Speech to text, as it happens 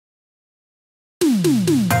Welcome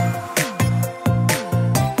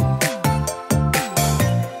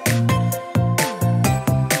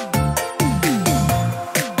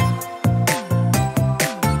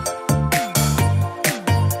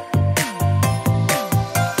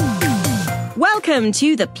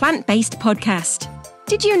to the Plant-Based Podcast.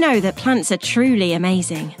 Did you know that plants are truly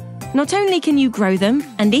amazing? Not only can you grow them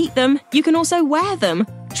and eat them, you can also wear them,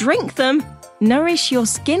 drink them, nourish your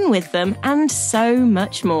skin with them, and so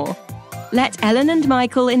much more. Let Ellen and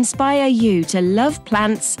Michael inspire you to love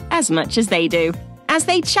plants as much as they do, as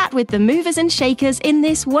they chat with the movers and shakers in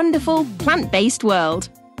this wonderful plant-based world.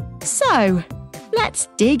 So, let's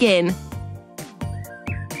dig in.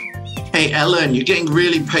 Hey Ellen, you're getting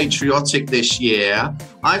really patriotic this year.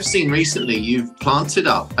 I've seen recently you've planted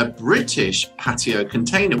up a British patio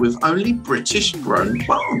container with only British grown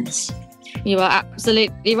plants. You are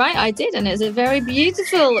absolutely right, I did, and it's a very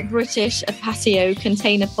beautiful British patio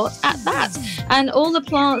container pot at that. And all the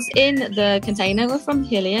plants in the container were from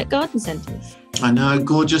Hillier Garden Centres. I know,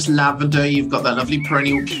 gorgeous lavender. You've got that lovely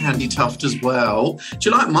perennial candy tuft as well. Do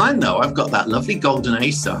you like mine though? I've got that lovely golden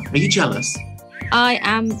acer. Are you jealous? I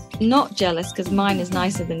am not jealous because mine is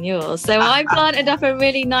nicer than yours. So I planted up a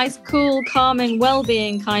really nice, cool, calming,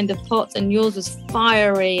 well-being kind of pot, and yours was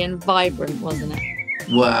fiery and vibrant, wasn't it?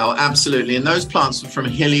 Wow, absolutely. And those plants are from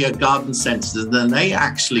Hillier Garden Centres, and they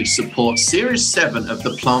actually support Series 7 of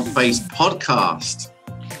the Plant-Based Podcast.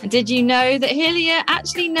 And did you know that Hillier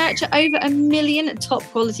actually nurture over 1 million top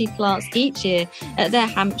quality plants each year at their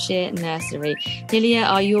Hampshire nursery? Hillier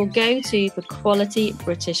are your go-to for quality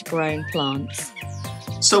British grown plants.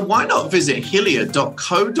 So why not visit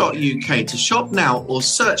hillier.co.uk to shop now, or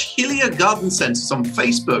search Hillier Garden Centres on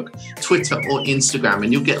Facebook, Twitter or Instagram,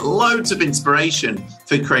 and you'll get loads of inspiration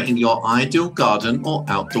for creating your ideal garden or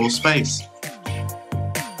outdoor space.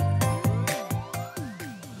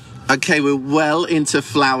 Okay, we're well into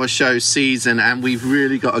flower show season, and we've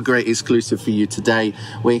really got a great exclusive for you today.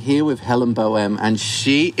 We're here with Helen Boem, and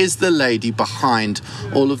she is the lady behind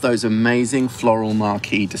all of those amazing floral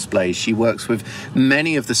marquee displays. She works with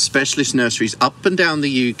many of the specialist nurseries up and down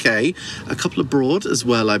the UK, a couple abroad as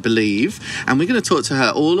well, I believe. And we're going to talk to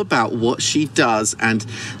her all about what she does and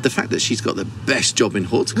the fact that she's got the best job in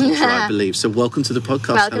horticulture, I believe. So welcome to the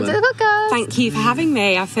podcast, Welcome Helen. to the podcast. Thank you for having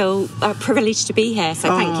me. I feel privileged to be here,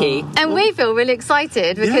 so thank you. And we feel really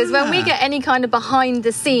excited because when we get any kind of behind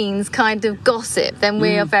the scenes kind of gossip, then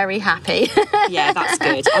we are very happy. Yeah, that's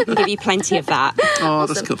good. I can give you plenty of that. Oh,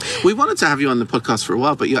 awesome. That's cool. We wanted to have you on the podcast for a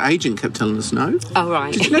while, but your agent kept telling us no. Oh,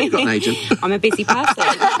 right. Did you know you got an agent? I'm a busy person.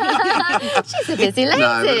 She's a busy lady.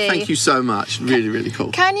 No, but thank you so much. Really, really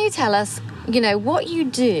cool. Can you tell us, what you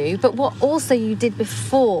do, but what also you did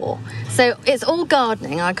before? So it's all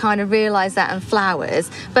gardening, I kind of realised that, and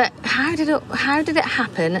flowers, but how did it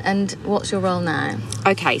happen, and what's your role now?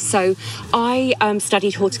 Okay, so I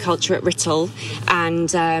studied horticulture at Writtle,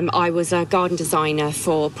 and I was a garden designer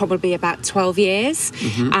for probably about 12 years.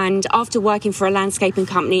 Mm-hmm. And after working for a landscaping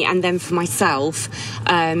company and then for myself,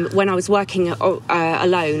 when I was working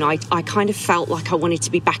alone, I kind of felt like I wanted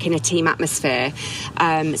to be back in a team atmosphere.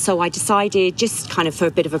 So I decided, just kind of for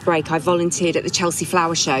a bit of a break, I volunteered at the Chelsea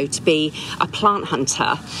Flower Show to be a plant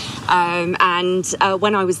hunter. And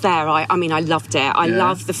when I was there, I loved it. I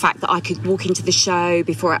loved the fact that I could walk into the show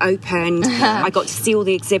before it opened. I got to see all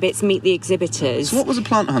the exhibits, meet the exhibitors. So what was a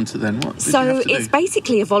plant hunter then? So it's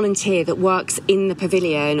basically a volunteer that works in the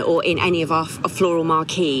pavilion or in any of our floral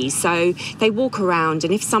marquees. So they walk around,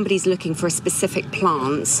 and if somebody's looking for a specific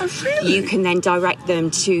plant, you can then direct them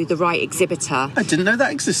to the right exhibitor. I didn't know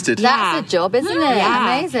that existed. That's a job, isn't it?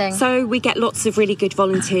 Yeah. Amazing. So we get lots of really good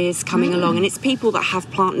volunteers coming along, and it's people that have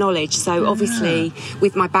plant knowledge. So obviously,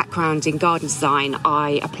 with my background in garden design,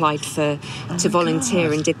 I applied to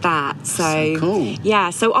volunteer and did that. So cool.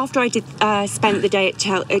 Yeah. So after I did spent the day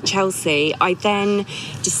at Chelsea, I then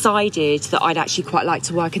decided that I'd actually quite like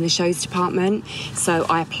to work in the shows department. So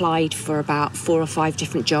I applied for about 4 or 5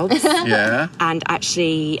 different jobs. Yeah. And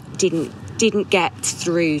actually didn't get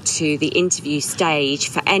through to the interview stage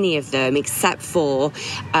for any of them except for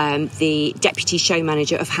the deputy show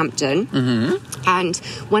manager of Hampton. Mm-hmm. And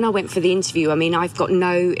when I went for the interview, I've got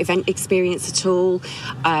no event experience at all,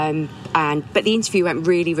 but the interview went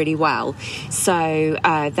really, really well. So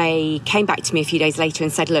they came back to me a few days later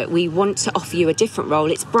and said, look, we want to offer you a different role.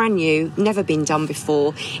 It's brand new, never been done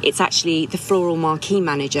before. It's actually the floral marquee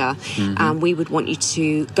manager. Mm-hmm. And we would want you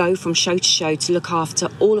to go from show to show to look after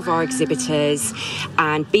all of our exhibitors exhibitors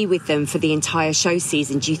and be with them for the entire show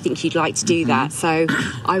season. Do you think you'd like to do that? So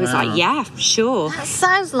I was like, yeah, sure. That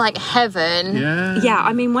sounds like heaven. Yeah,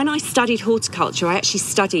 I mean, when I studied horticulture, I actually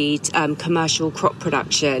studied commercial crop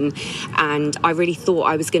production, and I really thought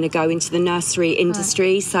I was going to go into the nursery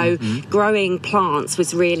industry. So growing plants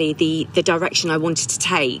was really the direction I wanted to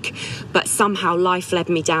take, but somehow life led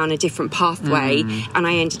me down a different pathway, and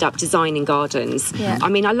I ended up designing gardens. I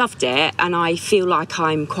mean, I loved it, and I feel like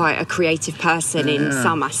I'm quite a creative person in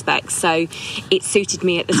some aspects, so it suited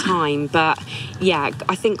me at the time. But yeah,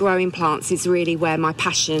 I think growing plants is really where my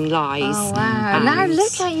passion lies. Oh wow. Now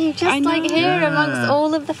look at you, just like here amongst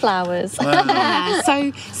all of the flowers.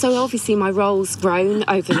 So obviously my role's grown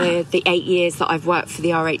over the 8 years that I've worked for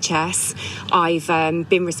the RHS. I've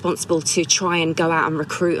been responsible to try and go out and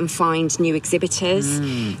recruit and find new exhibitors.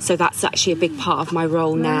 So that's actually a big part of my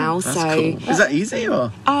role now. That's cool. Is that easy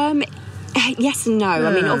or? Yes and no.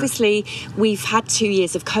 I mean, obviously, we've had 2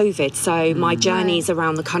 years of COVID, so my journeys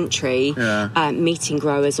around the country, meeting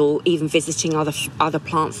growers or even visiting other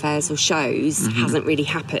plant fairs or shows hasn't really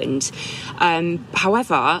happened.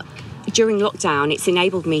 However, during lockdown, it's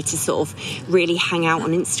enabled me to sort of really hang out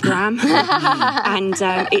on Instagram. And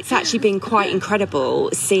it's actually been quite incredible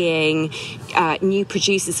seeing new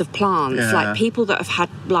producers of plants, like people that have had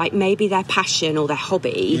like maybe their passion or their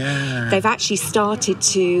hobby, they've actually started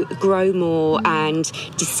to grow more and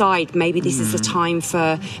decide maybe this is the time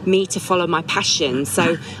for me to follow my passion.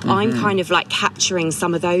 So I'm kind of like capturing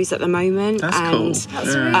some of those at the moment. That's and cool.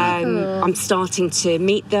 That's really cool. I'm starting to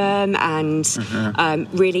meet them and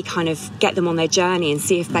really kind of get them on their journey and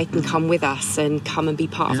see if they can come with us and come and be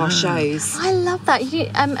part of our shows. I love that.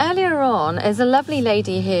 Earlier on, there's a lovely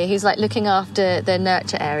lady here who's like looking after the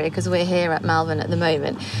nurture area, because we're here at Malvern at the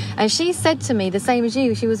moment, and she said to me the same as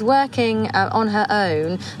you. She was working on her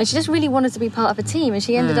own and she just really wanted to be part of a team, and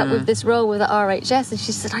she ended up with this role with the RHS, and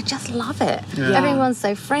she said, I just love it. Everyone's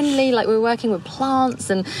so friendly, like we're working with plants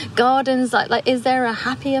and gardens. Like is there a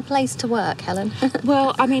happier place to work, Helen?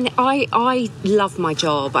 Well, I mean, I love my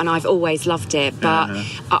job and I've always loved it, but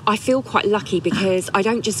I feel quite lucky because I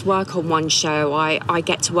don't just work on one show, I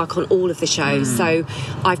get to work on all of the shows. So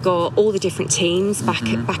I've got all the different teams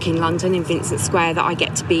back in London in Vincent Square that I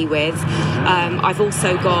get to be with. I've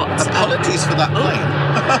also got... Apologies for that plane.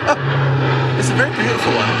 It's a very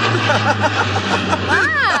beautiful one.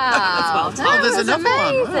 Wow. Oh, there's another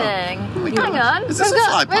amazing. one. Hang on. Is this a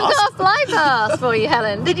fly We've got a fly pass for you,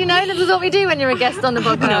 Helen. Did you know this is what we do when you're a guest on the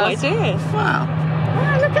podcast? No idea. Wow.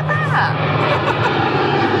 Oh, look at that.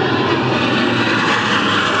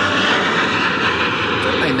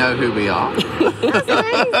 They know who we are. That's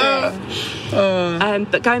amazing.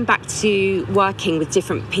 But going back to working with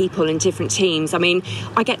different people and different teams, I mean,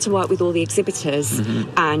 I get to work with all the exhibitors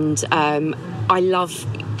and I love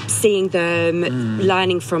seeing them,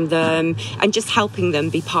 learning from them, and just helping them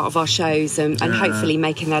be part of our shows and hopefully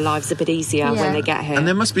making their lives a bit easier when they get here. And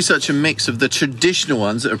there must be such a mix of the traditional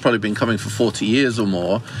ones that have probably been coming for 40 years or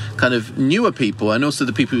more, kind of newer people, and also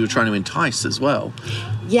the people you're trying to entice as well.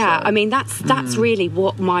 Yeah, I mean, that's really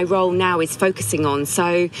what my role now is focusing on.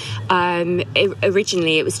 So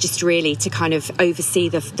originally it was just really to kind of oversee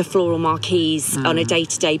the floral marquees on a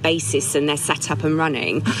day-to-day basis and their setup and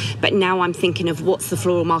running. But now I'm thinking of what's the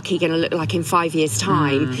floral marquee going to look like in 5 years'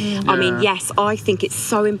 time. I mean, yes, I think it's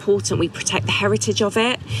so important we protect the heritage of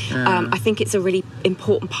it. I think it's a really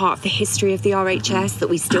important part of the history of the RHS that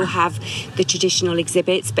we still have the traditional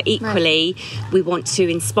exhibits, but equally we want to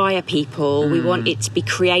inspire people. We want it to be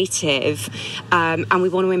creative, and we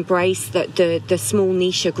want to embrace the small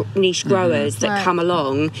niche growers that come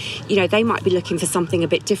along. You know, they might be looking for something a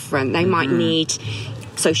bit different. They might need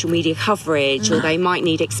social media coverage, or they might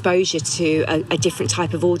need exposure to a different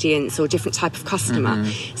type of audience or a different type of customer.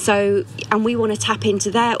 So, and we want to tap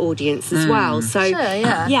into their audience as well. So,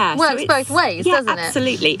 works both ways, doesn't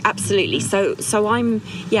it? Absolutely. So I'm,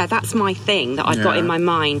 that's my thing that I've got in my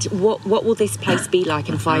mind. What will this place be like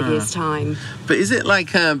in 5 years' time? But is it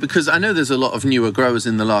like, because I know there's a lot of newer growers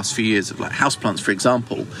in the last few years of like houseplants, for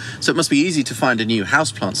example. So it must be easy to find a new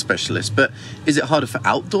houseplant specialist. But is it harder for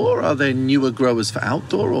outdoor? Are there newer growers for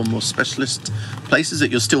outdoor or more specialist places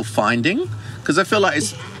that you're still finding? Because I feel like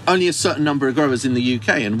it's only a certain number of growers in the UK,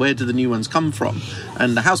 and where do the new ones come from?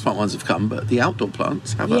 And the houseplant ones have come, but the outdoor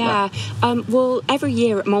plants, how about that? Well, every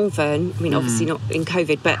year at Malvern, I mean, obviously not in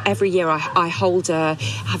COVID, but every year I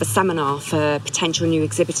have a seminar for potential new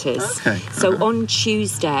exhibitors. Okay. So on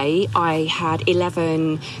Tuesday, I had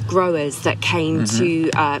 11 growers that came to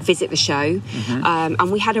visit the show,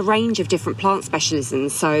 and we had a range of different plant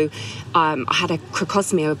specialisms. So I had a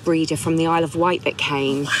Crocosmia breeder from the Isle of Wight that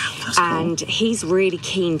came, and he's really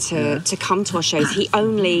keen keen to come to our shows. He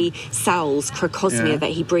only sells crocosmia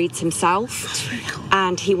that he breeds himself. That's very cool.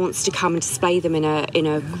 And he wants to come and display them in a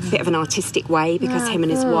bit of an artistic way, because him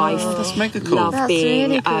and his wife That's mega cool. love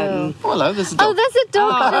being... really cool. Oh, hello, there's a dog. Oh, there's a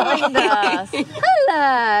dog joined us.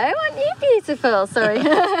 Hello, aren't you beautiful? Sorry.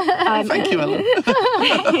 Thank you, Ellen.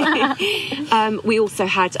 we also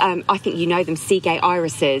had, I think you know them, Seagate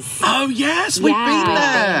irises. Oh, yes, we've been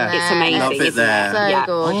there. It's amazing. Love it isn't there. So Yeah.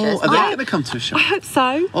 gorgeous. Oh, are they going to come to a show? I hope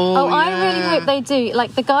so. Oh, I really hope they do.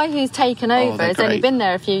 Like, the guy who's taken over they're has only great. been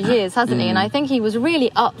there a few years, hasn't he? And I think he was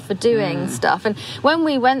really up for doing stuff. And when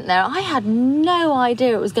we went there, I had no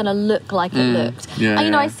idea it was going to look like it looked. Yeah, And,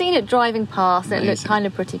 you know, yeah. I'd seen it driving past and it looked Amazing. kind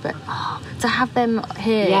of pretty, but to have them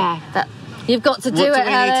here, Yeah. you've got to do What it, do we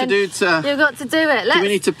need Helen. to do to... You've got to do it. we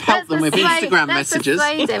need to pelt them with Instagram messages?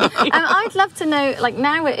 Let's persuade him. I'd love to know, like,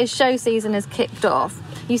 now it is show season has kicked off.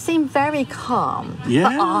 You seem very calm. Yeah.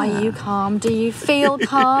 But are you calm? Do you feel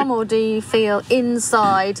calm, or do you feel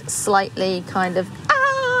inside slightly kind of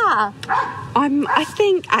I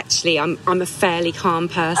think actually I'm a fairly calm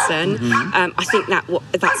person. I think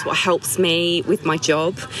that's what helps me with my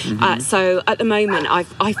job. So at the moment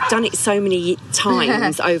I've done it so many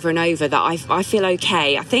times over and over that I feel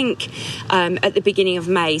okay. I think at the beginning of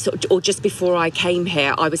May, or just before I came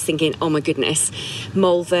here, I was thinking, oh my goodness,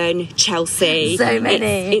 Malvern, Chelsea. So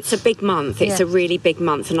many. It's a big month. It's a really big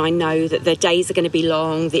month, and I know that the days are going to be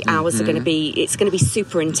long, the hours are going to be. It's going to be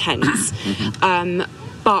super intense.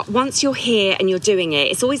 But once you're here and you're doing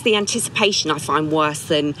it, it's always the anticipation I find worse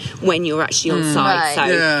than when you're actually on site. Right. So,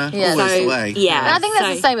 Yeah, always the way. Yeah, And I think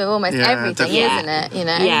that's the same with almost everything, definitely. isn't it? You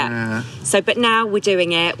know? Yeah. So, but now we're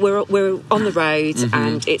doing it. We're on the road,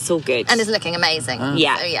 and it's all good. And it's looking amazing.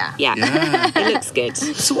 yeah, So, yeah. It looks good.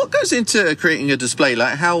 So what goes into creating a display?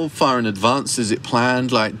 Like, how far in advance is it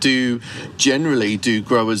planned? Like, do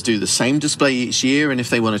growers do the same display each year? And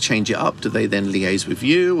if they want to change it up, do they then liaise with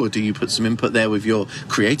you, or do you put some input there with your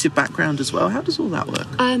creative background as well? How does all that work?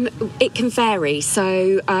 It can vary.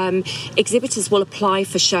 So exhibitors will apply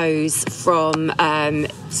for shows from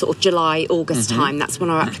sort of July, August time. That's when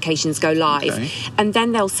our applications go live. Okay. And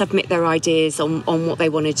then they'll submit their ideas on what they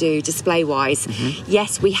want to do display-wise.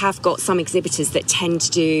 Yes, we have got some exhibitors that tend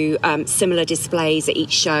to do similar displays at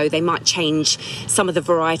each show. They might change some of the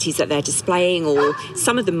varieties that they're displaying, or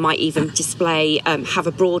some of them might even display, have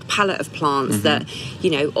a broad palette of plants that,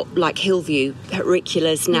 you know, like Hillview, auriculas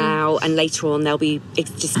now, and later on they'll be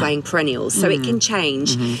displaying perennials. So it can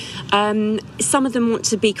change. Some of them want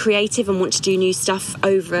to be creative and want to do new stuff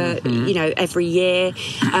over, you know, every year.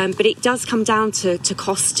 But it does come down to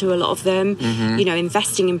cost to a lot of them. You know,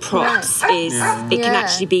 investing in props can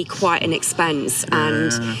actually be quite an expense.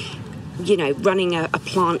 And you know, running a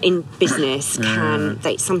plant in business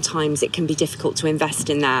sometimes it can be difficult to invest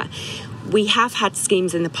in that. We have had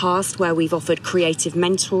schemes in the past where we've offered creative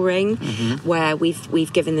mentoring, where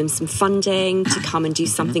we've given them some funding to come and do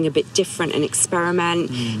something a bit different and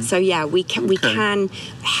experiment. So yeah, we can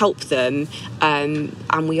help them,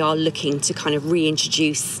 and we are looking to kind of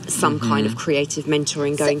reintroduce some kind of creative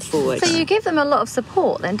mentoring going forward. So you give them a lot of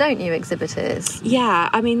support then, don't you, exhibitors? Yeah,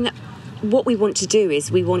 I mean, what we want to do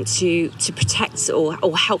is we want to protect or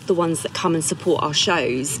help the ones that come and support our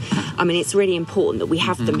shows. I mean, it's really important that we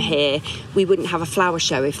have them here. We wouldn't have a flower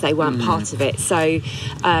show if they weren't part of it. So,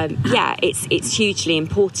 it's hugely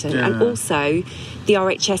important. And also, the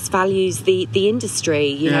RHS values the industry,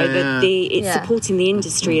 you know, it's supporting the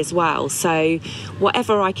industry as well. So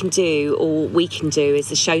whatever I can do or we can do as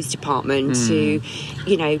the shows department to,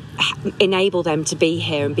 you know, enable them to be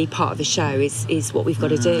here and be part of the show is what we've got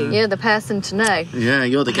to do. You're the person to know. Yeah,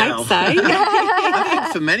 you're the I gal. hope so. I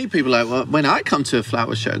think for many people, like, when I come to a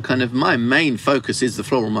flower show, kind of my main focus is the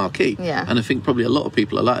floral marquee. Yeah. And I think probably a lot of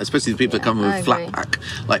people are like, especially the people that come I with agree.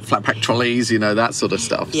 flat pack trolleys, you know, that sort of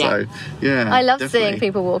stuff. Yeah. So, yeah. I love definitely. seeing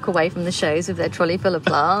people walk away from the shows with their trolley full of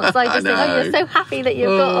plants. I just think, know. you're so happy that you've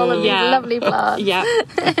got all of these lovely plants. Yeah.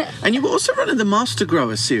 And you were also running the Master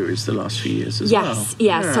Grower series the last few years as well. Yes,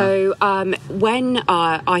 yeah. So when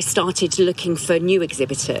I started looking for new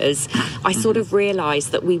exhibitors, I sort of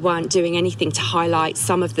realised that we weren't doing anything to highlight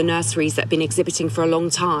some of the nurseries that have been exhibiting for a long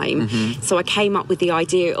time. So I came up with the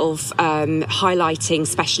idea of highlighting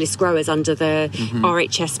specialist growers under the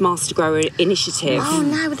RHS Master Grower Initiative. Oh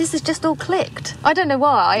no, but this is just all clicked. I don't know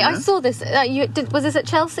why. I saw this. Was this at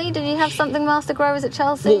Chelsea? Did you have something Master Growers at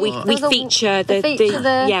Chelsea? Well, we feature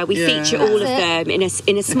feature all of them in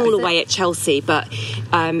a smaller way at Chelsea, but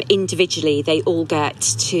individually, they all get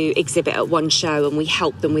to exhibit at one show, and we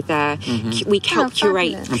help them with their. We help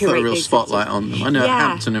curate and put a real spotlight on them. I know at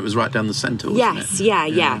Hampton it was right down the centre. Yes,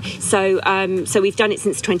 yeah. So we've done it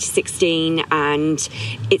since 2016, and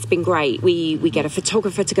it's been great. We get a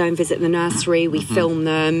photographer to go and visit the nursery. We film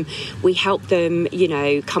them. We help them,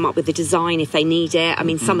 come up with the design if they need it. I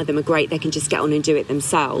mean, some of them are great; they can just get on and do it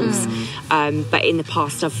themselves. But in the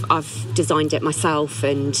past, I've designed it myself,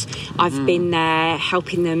 and I've been there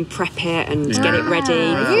helping them prep it and get it ready.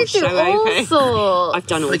 You do all sorts. I've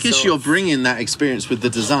done all sorts. I guess you're bringing that experience with the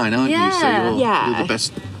design, aren't you? So you're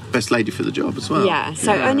the best lady for the job as well. Yeah,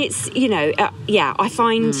 so and it's I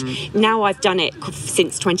find now I've done it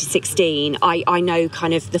since 2016, I know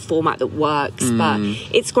kind of the format that works, but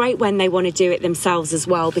it's great when they want to do it themselves as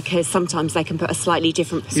well, because sometimes they can put a slightly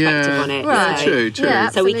different perspective on it. Right. True. Yeah,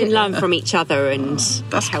 so we can learn from each other and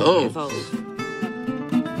help cool. evolve.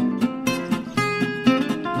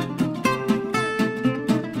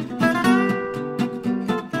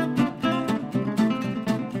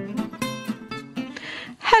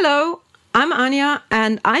 Hello, I'm Anya,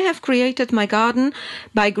 and I have created my garden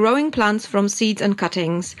by growing plants from seeds and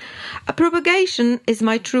cuttings. Propagation is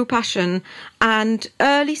my true passion, and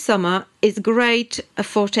early summer is great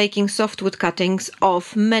for taking softwood cuttings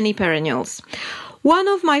off many perennials. One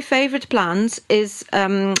of my favourite plants is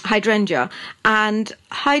hydrangea, and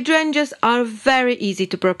hydrangeas are very easy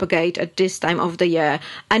to propagate at this time of the year,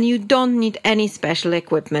 and you don't need any special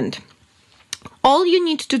equipment. All you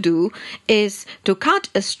need to do is to cut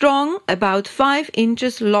a strong, about 5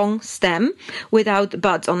 inches long stem without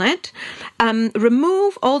buds on it.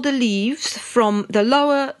 Remove all the leaves from the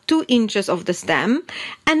lower 2 inches of the stem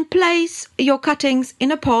and place your cuttings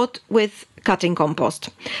in a pot with cutting compost.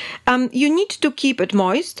 You need to keep it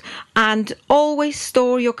moist and always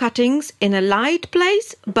store your cuttings in a light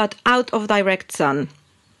place but out of direct sun.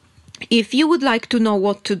 If you would like to know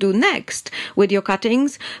what to do next with your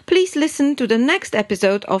cuttings, please listen to the next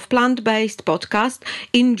episode of Plant-Based Podcast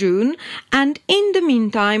in June. And in the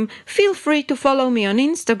meantime, feel free to follow me on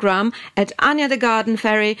Instagram at Anya the Garden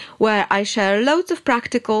Fairy, where I share loads of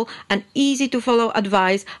practical and easy to follow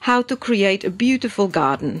advice how to create a beautiful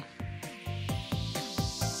garden.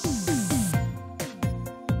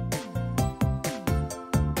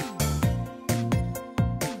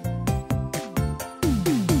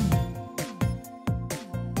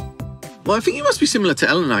 Well, I think you must be similar to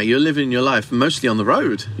Ellen and I. You're living your life mostly on the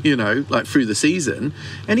road, like through the season.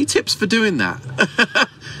 Any tips for doing that?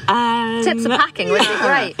 Tips for packing would be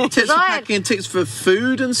great. Tips for packing, tips for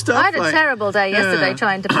food and stuff. I had a terrible day yesterday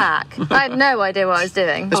trying to pack. I had no idea what I was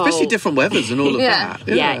doing. Especially different weathers and all of that.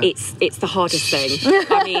 Yeah, it's the hardest thing.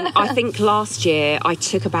 I mean, I think last year I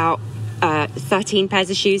took about 13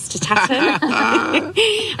 pairs of shoes to Tatton.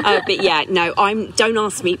 But yeah, no, don't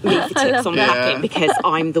ask me for tips on packing, because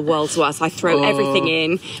I'm the world's worst. I throw everything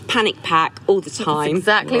in, panic pack all the time.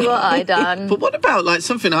 That's exactly what I done. But what about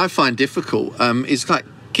something I find difficult is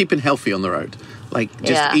keeping healthy on the road.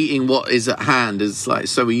 Eating what is at hand is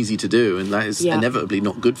so easy to do, and that is inevitably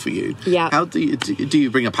not good for you. Yeah. How do you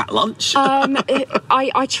bring a packed lunch?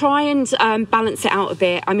 I try and balance it out a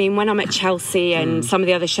bit. I mean, when I'm at Chelsea and some of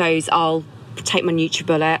the other shows, I'll take my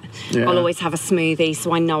NutriBullet. I'll always have a smoothie,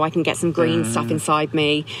 so I know I can get some green stuff inside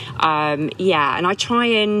me. And I try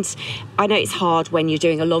and, I know it's hard when you're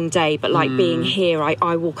doing a long day, but being here,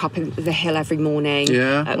 I walk up the hill every morning.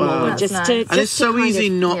 At Morn, just nice. to, and it's so easy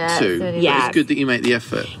not to. It's really it's good that you make the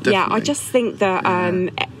effort. Definitely. Yeah, I just think that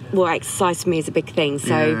exercise for me is a big thing,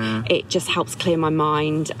 so it just helps clear my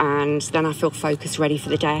mind, and then I feel focused, ready for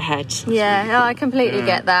the day ahead. I completely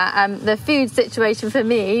get that. The food situation for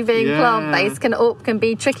me, being plant-based, can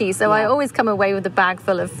be tricky, so I always come away with a bag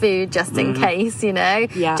full of food just in case,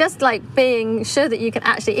 just being sure that you can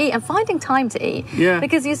actually eat and finding time to eat,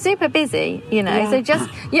 because you're super busy, so just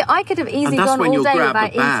I could have easily gone all day without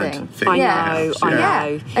eating. I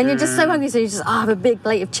know. And you're just so hungry, so you just have a big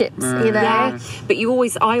plate of chips, but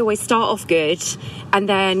I always start off good, and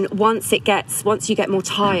then once you get more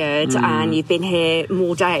tired and you've been here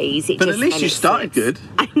more days, but at least you started good.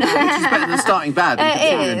 I know, which is better than starting bad and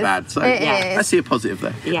continuing bad. So I see a positive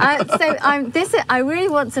there. I really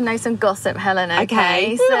want to know some gossip, Helen.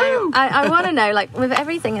 Okay. So I want to know, with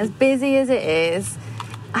everything as busy as it is,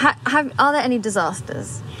 are there any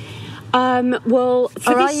disasters? Or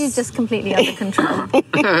are you just completely under control?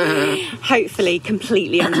 Hopefully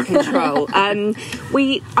completely under control.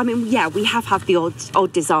 We have had the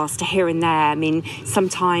odd disaster here and there. I mean,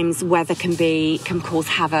 sometimes weather can cause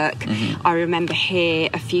havoc. I remember here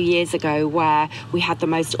a few years ago where we had the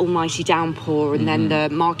most almighty downpour, and then the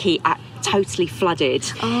marquee totally flooded.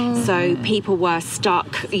 So people were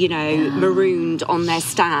stuck, marooned on their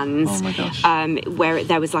stands. Oh my gosh. Where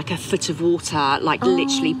there was like a foot of water, like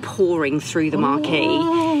literally pouring through the marquee.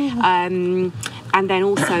 And then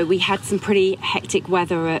also we had some pretty hectic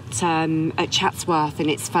weather at Chatsworth in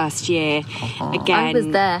its first year. Again, I was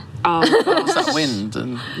there. What's that, wind?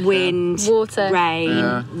 Water.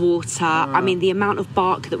 Rain, water. I mean, the amount of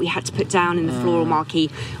bark that we had to put down in the floral marquee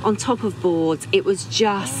on top of boards, it was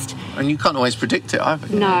just... And you can't always predict it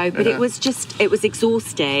either. No, but it was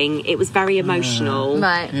exhausting. It was very emotional.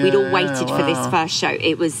 Right. We'd all waited for this first show.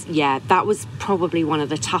 It was, that was probably one of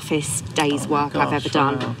the toughest days' work I've ever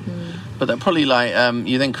done. Wow. But that probably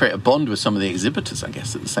you then create a bond with some of the exhibitors, I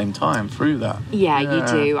guess, at the same time through that. Yeah, you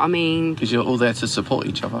do. I mean, because you're all there to support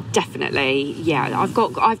each other. Definitely, yeah. I've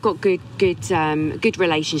got good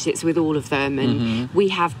relationships with all of them, and we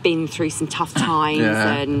have been through some tough times,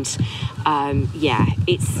 and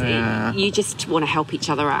you just want to help each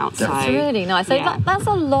other out. So That's really nice. So that's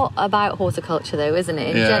a lot about horticulture, though, isn't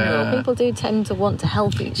it? In general, people do tend to want to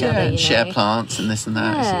help each other. And share plants and this and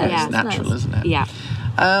that. It's natural, nice. Isn't it? Yeah.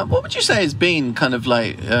 What would you say has been kind of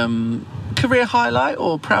like career highlight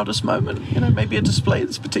or proudest moment? Maybe a display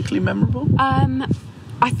that's particularly memorable?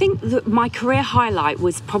 I think that my career highlight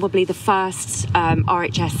was probably the first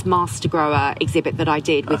RHS Master Grower exhibit that I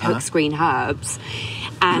did with Hook Screen Herbs,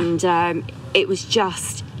 and it was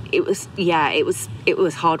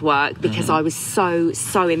hard work because I was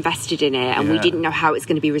so invested in it, and we didn't know how it was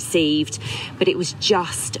going to be received, but it was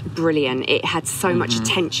just brilliant. It had so much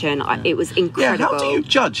attention. It was incredible. How do you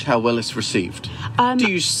judge how well it's received?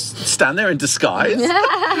 Do you stand there in disguise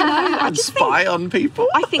and spy on people?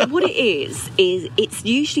 I think what it is it's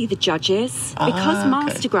usually the judges, because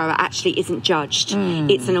Master Grower actually isn't judged.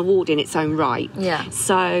 It's an award in its own right. Yeah.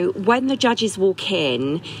 So when the judges walk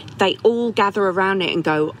in, they all gather around it and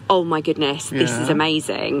go, "Oh my goodness, this is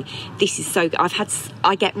amazing. This is so good."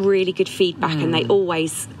 I get really good feedback, and they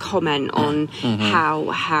always comment on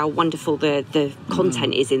how wonderful the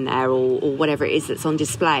content is in there, or whatever it is that's on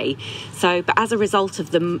display. So, but as a result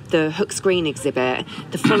of the Hook Screen exhibit,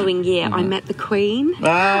 the following year I met the Queen. So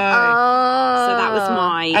that was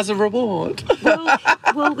my as a reward.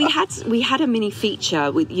 Well, we had a mini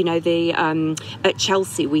feature with at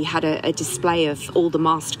Chelsea. We had a display of all the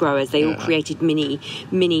Master Growers. They all created mini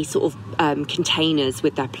sort of containers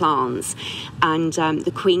with their plants, and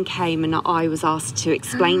the Queen came, and I was asked to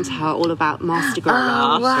explain to her all about Master Grower.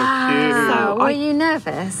 Oh, wow. So cute. So were you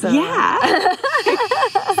nervous? Or? Yeah.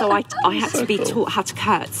 So I had to be taught how to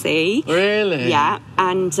curtsy. Really? Yeah.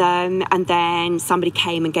 And then somebody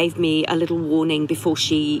came and gave me a little warning before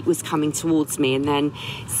she was coming towards me, and then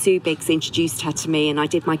Sue Biggs introduced her to me, and I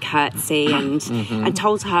did my curtsy and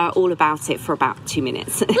told her all about it for about 2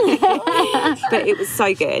 minutes. But it was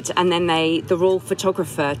so good. And then the Royal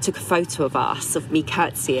photographer took a photo of us, of me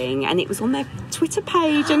curtsying, and it was on their Twitter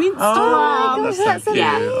page and Instagram. Oh my gosh, that's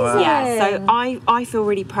amazing. Yeah. So I feel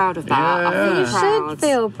really proud of that. I feel You proud. should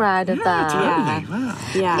feel proud of that. Totally. Wow.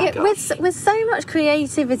 Yeah. With so much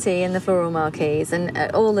creativity in the floral marquees and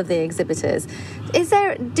all of the exhibitors,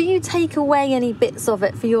 do you take away any bits of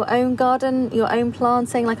it for your own garden, your own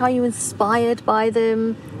planting? Like, are you inspired by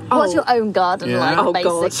them? What's your own garden like, basically?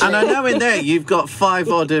 God. And I know in there you've got 5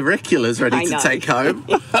 odd auriculas ready to take home.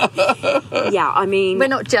 Yeah, I mean... We're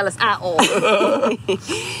not jealous at all.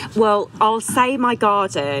 Well, I'll say my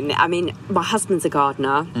garden. I mean, my husband's a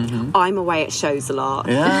gardener. I'm away at shows a lot.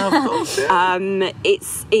 Yeah, of course. Yeah.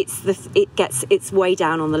 It's way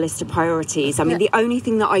down on the list of priorities. I mean, the only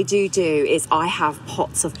thing that I do is I have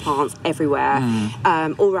pots of plants everywhere,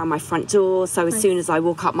 all around my front door. So as soon as I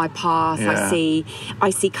walk up my path, I see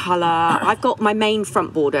colour. I've got my main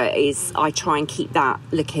front border I try and keep that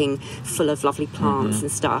looking full of lovely plants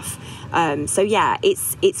and stuff. So yeah,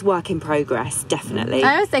 it's work in progress, definitely.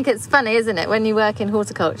 I always think it's funny, isn't it, when you work in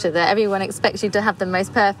horticulture, that everyone expects you to have the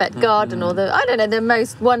most perfect garden or the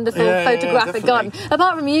most wonderful photographic garden.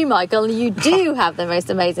 Apart from you, Michael, you do have the most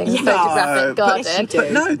amazing photographic garden.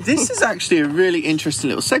 But no, this is actually a really interesting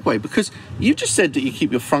little segue, because you just said that you keep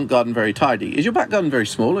your front garden very tidy. Is your back garden very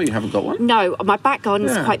small, or you haven't got one? No, my back garden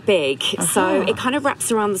is quite big, so it kind of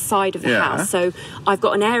wraps around the side of the house. So I've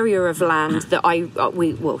got an area of land that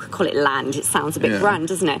we call it land. It sounds a bit grand,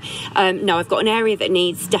 doesn't it? No, I've got an area that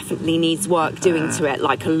definitely needs work doing to it,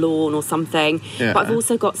 like a lawn or something. But I've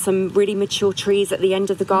also got some really mature trees at the end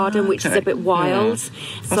of the garden, which is a bit wild.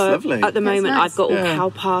 So lovely. At the moment, nice. I've got all cow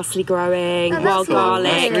parsley growing, wild Cool.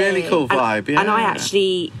 garlic. That's a really cool vibe. And I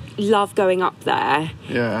actually love going up there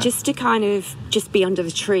just to kind of just be under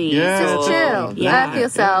the trees. Just chill, earth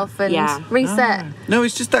yourself and reset. No,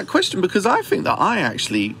 it's just that question, because I think that I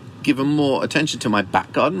actually given more attention to my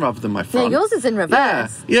back garden rather than my front. Yeah, yours is in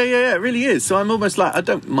reverse. Yeah, it really is. So I'm almost like, I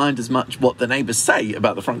don't mind as much what the neighbours say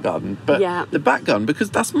about the front garden, but the back garden, because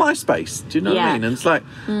that's my space. Do you know what I mean? And it's like,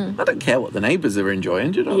 I don't care what the neighbours are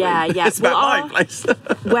enjoying. Do you know what I mean? Yeah. It's about my place.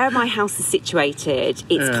 Where my house is situated,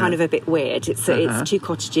 it's kind of a bit weird. It's 2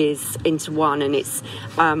 cottages into one, and it's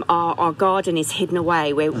our garden is hidden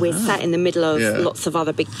away. We're sat in the middle of lots of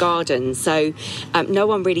other big gardens, so no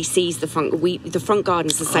one really sees the front. The front garden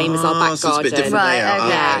is the same as our back garden. It's a bit different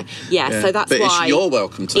layout. Yeah. So that's why it's your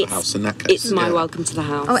welcome to the house in that case. It's my welcome to the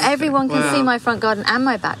house. Oh, everyone can see my front garden and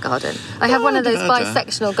my back garden. I have one of those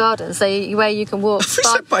bisectional gardens, so where you can walk.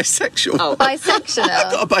 Bisexual. Oh. Bisectional.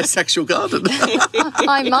 I've got a bisexual garden.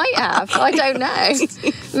 I might have. I don't know.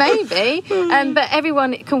 Maybe. But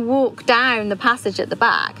everyone can walk down the passage at the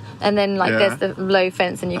back. And then, there's the low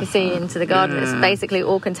fence, and you can see into the garden. It's basically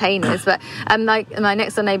all containers. But my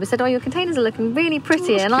next door neighbour said, "Oh, your containers are looking really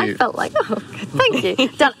pretty," and I felt like, "Oh, thank you."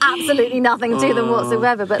 Done absolutely nothing to them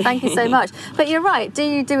whatsoever, but thank you so much. But you're right. Do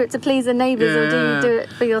you do it to please the neighbours, or do you do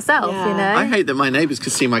it for yourself? You know. I hate that my neighbours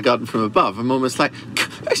can see my garden from above. I'm almost like,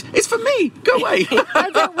 it's for me. Go away.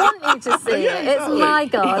 I don't want you to see it. It's my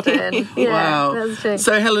garden. Wow. That's true.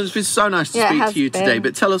 So, Helen, it's been so nice to speak to you today.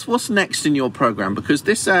 But tell us, what's next in your programme? Because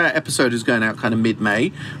this episode is going out kind of mid-May,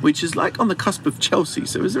 which is like on the cusp of Chelsea.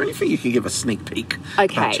 So is there anything you can give a sneak peek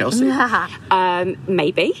about Chelsea?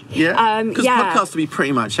 Maybe. Yeah? Because podcasts will be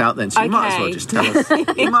pretty much out then, so you might as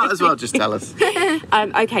well just tell us.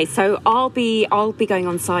 Okay, so I'll be going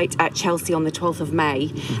on site at Chelsea on the 12th of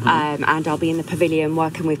May, and I'll be in the pavilion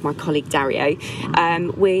working with my colleague Dario.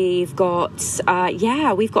 We've got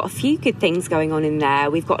a few good things going on in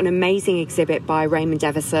there. We've got an amazing exhibit by Raymond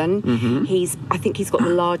Everson. I think he's got the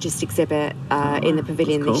largest exhibit in the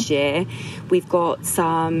pavilion this year. We've got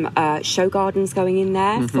some show gardens going in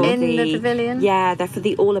there for the pavilion. Yeah, they're for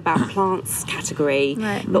the All About Plants category.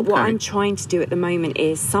 Right. But what I'm trying to do at the moment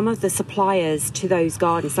is some of the suppliers to those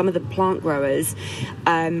gardens, some of the plant growers,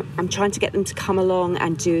 I'm trying to get them to come along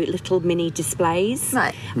and do little mini displays.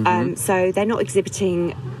 Right. So they're not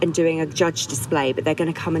exhibiting and doing a judge display, but they're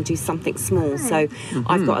going to come and do something small. So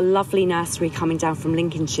I've got a lovely nursery coming down from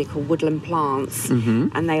Lincolnshire called Woodland Plants,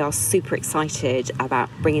 and they are super excited about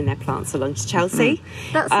bringing their plants along to Chelsea.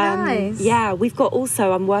 That's nice. Yeah, we've got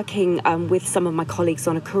also, I'm working with some of my colleagues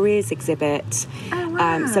on a careers exhibit. Oh,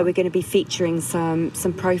 wow. So we're going to be featuring some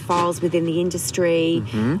profiles within the industry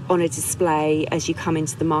on a display as you come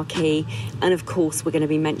into the marquee. And of course, we're going to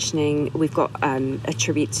be mentioning, we've got a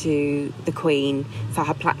tribute to the Queen for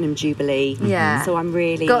her Platinum Jubilee. Yeah. So I'm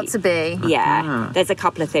really... Got to be. Yeah. There's a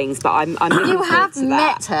couple of things, but I'm looking You have to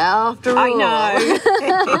met her after all. I know.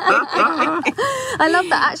 I love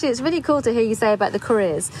that. Actually, it's really cool to hear you say about the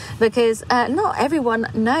careers, because not everyone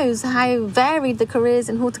knows how varied the careers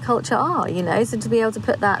in horticulture are, you know, so to be able to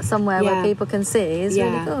put that somewhere where people can see is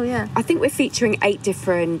really cool. I think we're featuring 8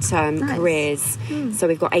 different careers. So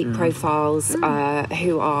we've got 8 profiles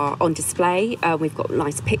who are on display. We've got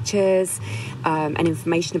nice pictures and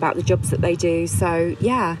information about the jobs that they do. So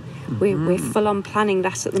we're full on planning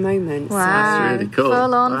that at the moment. Wow, so. That's really cool.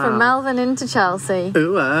 Full on from Malvern into Chelsea.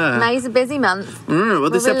 May's a busy month. Well,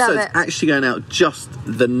 this episode's actually going out just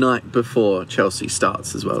the night before Chelsea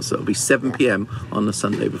starts as well, so it'll be 7 p.m. on the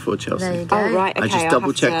Sunday before Chelsea. There you go. Oh, right, okay. I just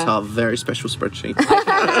double-checked our very special spreadsheet.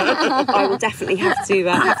 I will definitely have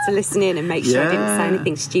to listen in and make sure I didn't say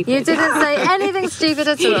anything stupid. You didn't say anything stupid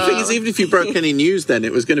at all. The thing is, even if you broke any news then,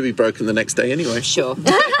 it was going to be broken the next day anyway. Sure. Ding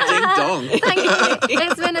dong. Thank you.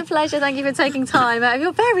 It's been a pleasure. Thank you for taking time out of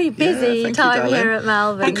your very busy time here at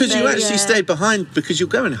Malvern. Because you actually stayed behind, because you're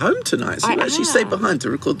going home tonight, so you actually stayed behind to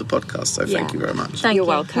record the podcast, so thank you very much. You're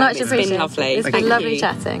welcome. Much it's appreciated. Been lovely. It's been lovely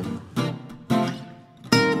chatting.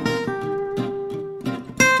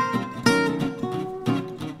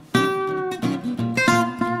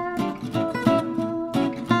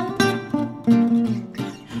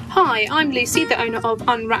 Hi, I'm Lucy, the owner of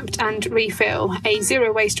Unwrapped and Refill, a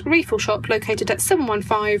zero-waste refill shop located at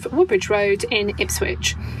 715 Woodbridge Road in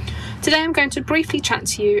Ipswich. Today I'm going to briefly chat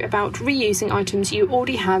to you about reusing items you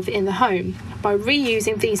already have in the home. By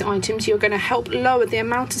reusing these items, you're going to help lower the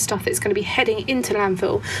amount of stuff that's going to be heading into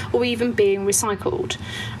landfill or even being recycled.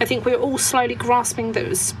 I think we're all slowly grasping that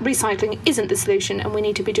recycling isn't the solution, and we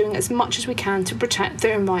need to be doing as much as we can to protect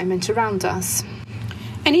the environment around us.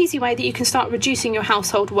 An easy way that you can start reducing your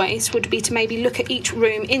household waste would be to maybe look at each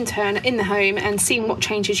room in turn in the home and seeing what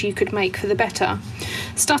changes you could make for the better.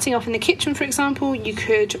 Starting off in the kitchen, for example, you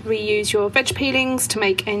could reuse your veg peelings to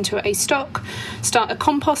make into a stock, start a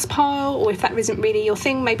compost pile, or if that isn't really your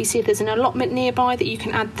thing, maybe see if there's an allotment nearby that you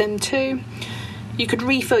can add them to. You could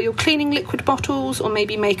refill your cleaning liquid bottles, or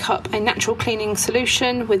maybe make up a natural cleaning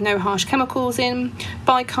solution with no harsh chemicals in.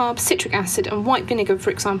 Bicarb, citric acid and white vinegar, for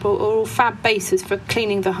example, are all fab bases for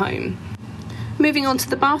cleaning the home. Moving on to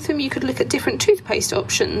the bathroom, you could look at different toothpaste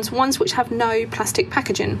options, ones which have no plastic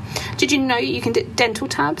packaging. Did you know you can get dental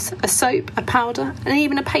tabs, a soap, a powder, and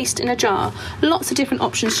even a paste in a jar? Lots of different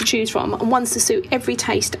options to choose from, and ones to suit every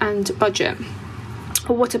taste and budget.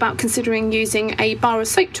 Or what about considering using a bar of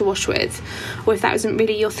soap to wash with? Or if that isn't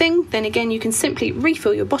really your thing, then again you can simply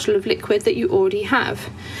refill your bottle of liquid that you already have.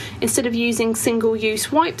 Instead of using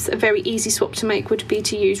single-use wipes, a very easy swap to make would be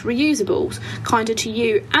to use reusables, kinder to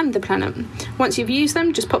you and the planet. Once you've used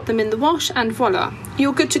them, just pop them in the wash and voila,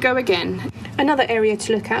 you're good to go again. Another area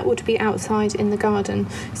to look at would be outside in the garden.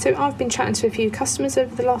 So I've been chatting to a few customers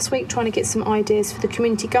over the last week trying to get some ideas for the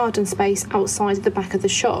community garden space outside the back of the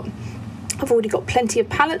shop. I've already got plenty of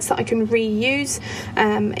pallets that I can reuse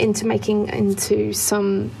into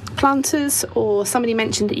some planters, or somebody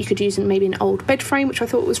mentioned that you could use maybe an old bed frame, which I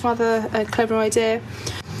thought was rather a clever idea.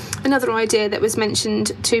 Another idea that was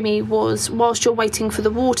mentioned to me was, whilst you're waiting for the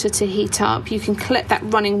water to heat up, you can collect that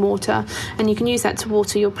running water and you can use that to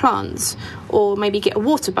water your plants, or maybe get a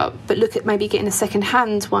water butt, but look at maybe getting a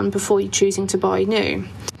second-hand one before you're choosing to buy new.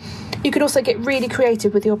 You could also get really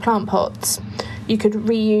creative with your plant pots. You could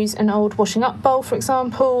reuse an old washing up bowl, for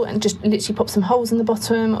example, and just literally pop some holes in the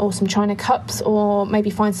bottom, or some china cups, or maybe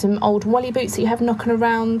find some old Wally boots that you have knocking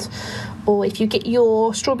around. Or if you get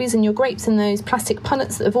your strawberries and your grapes in those plastic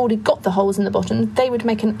punnets that have already got the holes in the bottom, they would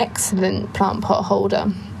make an excellent plant pot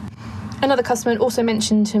holder. Another customer also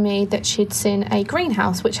mentioned to me that she'd seen a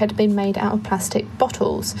greenhouse which had been made out of plastic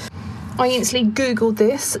bottles. I instantly googled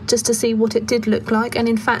this just to see what it did look like, and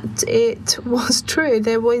in fact it was true.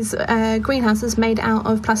 There was greenhouses made out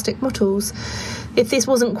of plastic bottles. If this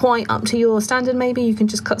wasn't quite up to your standard, maybe you can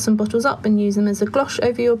just cut some bottles up and use them as a gloss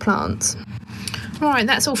over your plants. Right,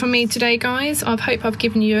 that's all from me today, guys. I hope I've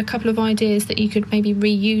given you a couple of ideas that you could maybe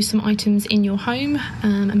reuse some items in your home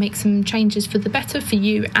and make some changes for the better for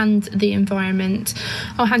you and the environment.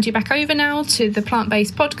 I'll hand you back over now to the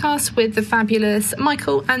Plant-Based Podcast with the fabulous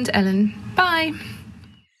Michael and Ellen. Bye.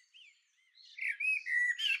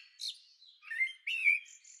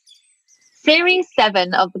 Series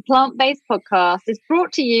 7 of the Plant-Based Podcast is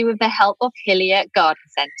brought to you with the help of Hillier Garden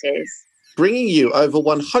Centres, bringing you over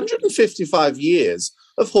 155 years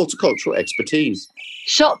of horticultural expertise.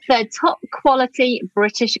 Shop their top quality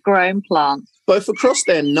British grown plants, both across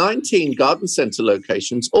their 19 garden centre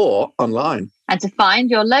locations or online. And to find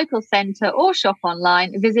your local centre or shop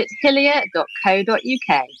online, visit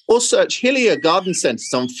hillier.co.uk. Or search Hillier Garden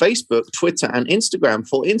Centres on Facebook, Twitter and Instagram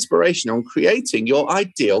for inspiration on creating your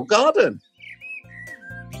ideal garden.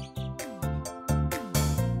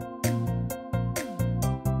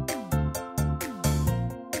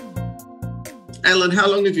 Ellen, how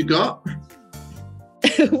long have you got?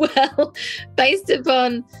 Well, based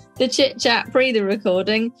upon the chit-chat pre the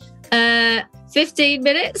recording, 15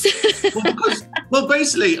 minutes. well,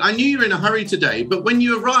 basically, I knew you were in a hurry today, but when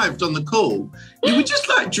you arrived on the call, you were just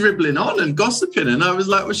like dribbling on and gossiping. And I was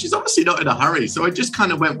like, well, she's obviously not in a hurry. So I just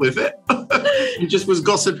kind of went with it and just was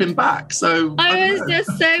gossiping back. So I was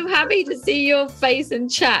just so happy to see your face and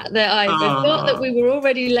chat that I forgot that we were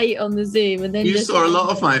already late on the Zoom. And then you saw a lot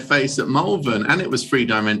of my face at Malvern, and it was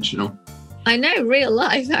three-dimensional. I know, real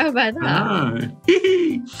life. How about that?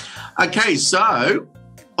 Oh. Okay, so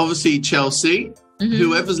obviously Chelsea,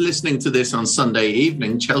 whoever's listening to this on Sunday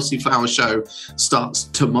evening, Chelsea Flower Show starts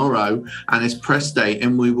tomorrow and it's press day,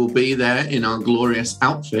 and we will be there in our glorious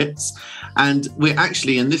outfits. And we're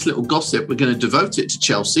actually, in this little gossip, we're going to devote it to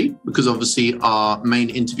Chelsea, because obviously our main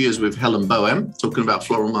interview is with Helen Boem, talking about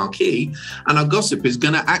floral marquee. And our gossip is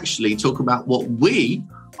going to actually talk about what we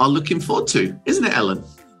are looking forward to. Isn't it, Ellen?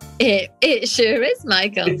 It sure is,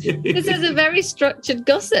 Michael. This is a very structured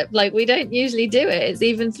gossip. Like, we don't usually do it. It's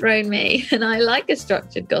even thrown me, and I like a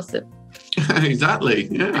structured gossip. Exactly.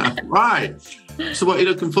 Yeah. Right. So what are you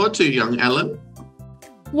looking forward to, young Ellen?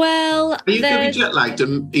 Well, are you going to be jet lagged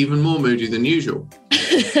and even more moody than usual?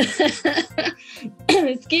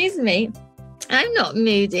 Excuse me. I'm not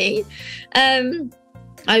moody.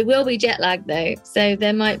 I will be jet lagged though, so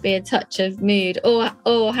there might be a touch of mood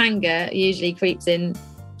or hanger usually creeps in.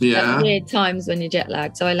 At weird times when you're jet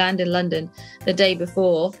lagged. So I land in London the day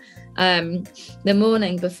before, the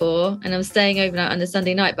morning before, and I'm staying overnight on the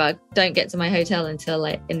Sunday night, but I don't get to my hotel until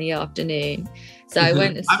like in the afternoon. So I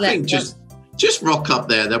went and slept. just rock up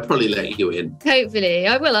there. They'll probably let you in. Hopefully.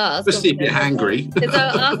 I will ask. Especially if you're hangry. Because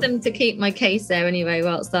I'll ask them to keep my case there anyway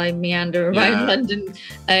whilst I meander around London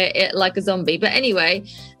like a zombie. But anyway,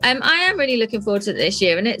 I am really looking forward to this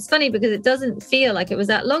year. And it's funny because it doesn't feel like it was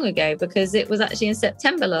that long ago, because it was actually in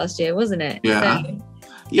September last year, wasn't it? Yeah. So,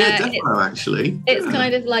 definitely, actually. It's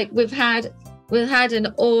kind of like we've had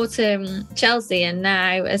an autumn Chelsea and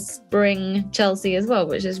now a spring Chelsea as well,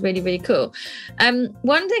 which is really, really cool.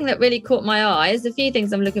 One thing that really caught my eye is a few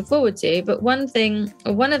things I'm looking forward to, but one of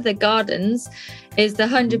the gardens is the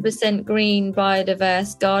 100% green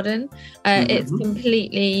biodiverse garden. It's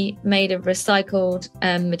completely made of recycled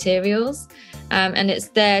materials. And it's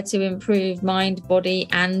there to improve mind, body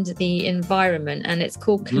and the environment. And it's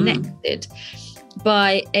called Connected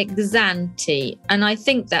by Exanti, and I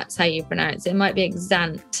think that's how you pronounce it. It might be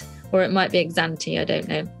Exant or it might be Exanti, I don't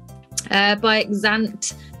know. By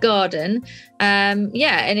Exant Garden, and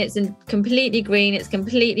it's completely green, it's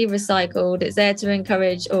completely recycled, it's there to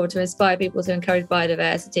encourage or to inspire people to encourage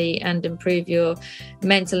biodiversity and improve your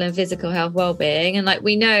mental and physical health well-being. And like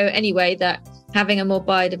we know anyway that having a more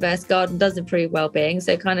biodiverse garden does improve well-being,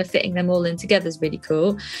 so kind of fitting them all in together is really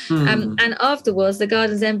cool. And afterwards the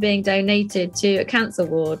garden's then being donated to a cancer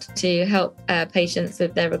ward to help patients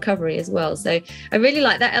with their recovery as well. So I really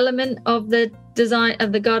like that element of the design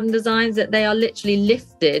of the garden designs, that they are literally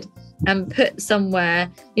lifted and put somewhere,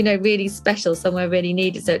 really special, somewhere really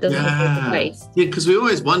needed, so it doesn't go to waste. Yeah, because we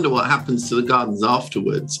always wonder what happens to the gardens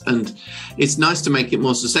afterwards, and it's nice to make it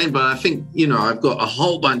more sustainable. I think, I've got a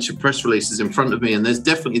whole bunch of press releases in front of me, and there's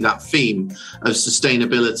definitely that theme of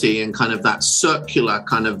sustainability and kind of that circular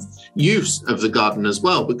kind of use of the garden as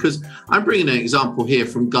well, because I'm bringing an example here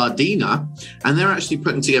from Gardena, and they're actually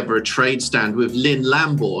putting together a trade stand with Lynn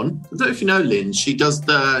Lambourne. I don't know if you know Lynn.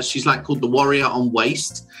 She's like called the Warrior on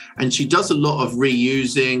Waste, and she does a lot of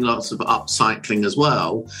reusing, lots of upcycling as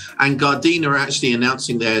well. And Gardena are actually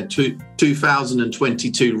announcing their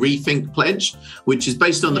 2022 Rethink Pledge, which is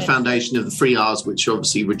based on the foundation of the 3 R's, which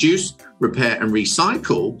obviously reduce, repair and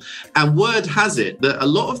recycle. And word has it that a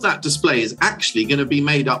lot of that display is actually going to be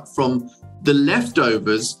made up from the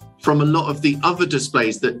leftovers from a lot of the other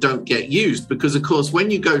displays that don't get used. Because, of course,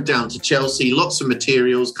 when you go down to Chelsea, lots of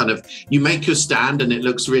materials, you make your stand and it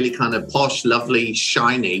looks really kind of posh, lovely,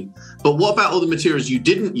 shiny. But what about all the materials you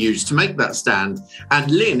didn't use to make that stand?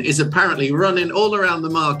 And Lynn is apparently running all around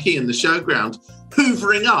the marquee and the showground,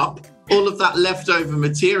 hoovering up all of that leftover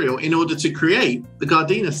material in order to create the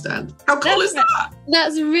Gardena stand. How cool is that?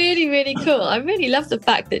 That's really, really cool. I really love the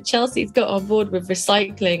fact that Chelsea's got on board with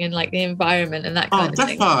recycling and like the environment and that kind of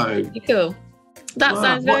thing. Really cool. That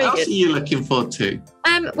sounds very good. What else are you looking forward to?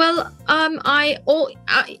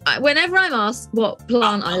 Whenever I'm asked what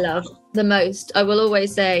plant I love the most, I will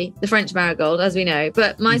always say the French marigold, as we know.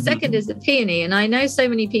 But my second is the peony, and I know so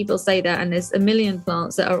many people say that, and there's a million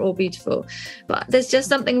plants that are all beautiful, but there's just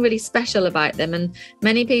something really special about them. And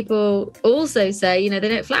many people also say, they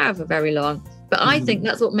don't flower for very long. But I think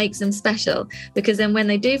that's what makes them special, because then when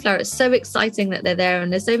they do flower, it's so exciting that they're there, and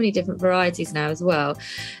there's so many different varieties now as well.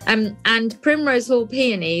 And Primrose Hall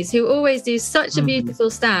peonies, who always do such a beautiful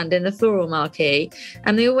stand in the floral marquee,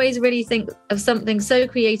 and they always really think of something so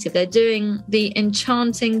creative. They're doing the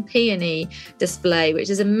Enchanting Peony display, which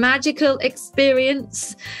is a magical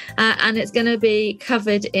experience, and it's going to be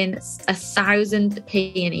covered in 1,000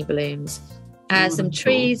 peony blooms. Some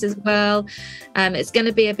trees as well. It's going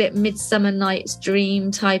to be a bit Midsummer Night's Dream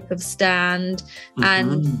type of stand.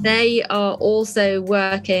 And they are also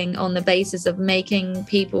working on the basis of making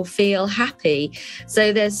people feel happy.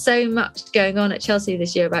 So there's so much going on at Chelsea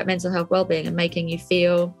this year about mental health wellbeing and making you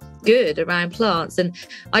feel good around plants. And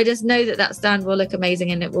I just know that stand will look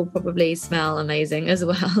amazing, and it will probably smell amazing as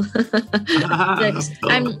well.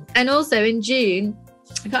 And also in June,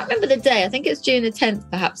 I can't remember the day. I think it's June the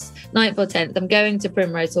 10th, perhaps 9th or 10th. I'm going to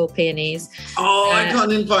Primrose Hall Peonies. I got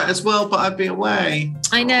an invite as well, but I'd be away.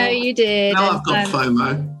 I know you did. Now I've got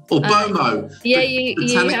FOMO or BOMO. Yeah,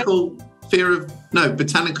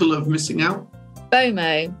 botanical of missing out.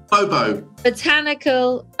 Bobo.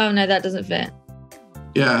 Botanical. Oh no, that doesn't fit.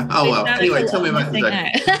 Yeah. Oh well. Anyway, tell me about the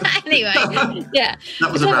day. Anyway, yeah.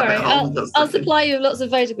 That was a rabbit hole. I'll supply you with lots of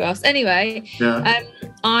photographs. Anyway,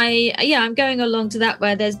 I'm going along to that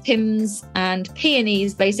where there's Pims and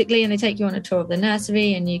peonies basically, and they take you on a tour of the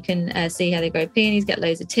nursery, and you can see how they grow peonies, get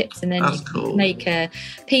loads of tips, and then you can make a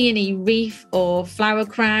peony wreath or flower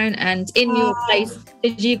crown. And in your place,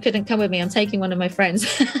 if you couldn't come with me, I'm taking one of my friends.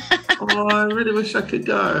 I really wish I could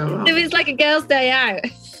go. It was like a girls' day out.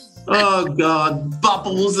 Oh God,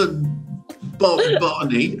 bubbles and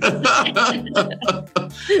botany.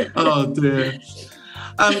 Oh dear.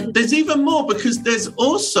 There's even more, because there's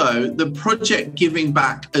also the project Giving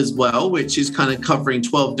Back as well, which is kind of covering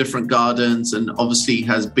 12 different gardens and obviously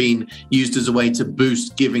has been used as a way to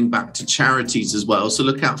boost giving back to charities as well. So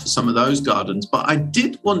look out for some of those gardens. But I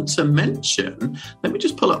did want to mention, let me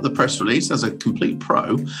just pull up the press release as a complete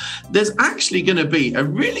pro. There's actually going to be a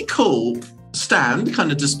really cool stand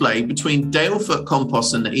kind of display between Dalefoot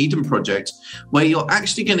Compost and the Eden Project, where you're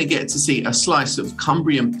actually going to get to see a slice of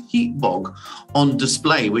Cumbrian peat bog on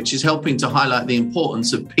display, which is helping to highlight the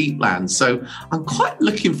importance of peatland. So I'm quite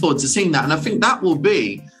looking forward to seeing that. And I think that will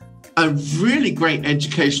be a really great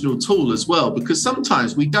educational tool as well, because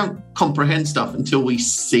sometimes we don't comprehend stuff until we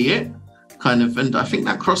see it kind of, and I think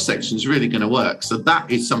that cross-section is really going to work. So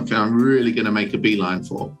that is something I'm really going to make a beacon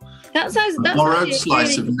for. That's a borrowed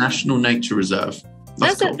slice of National Nature Reserve.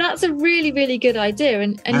 That's a really, really good idea.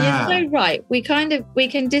 And you're so right. We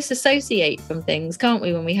can disassociate from things, can't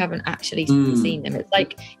we, when we haven't actually seen them? It's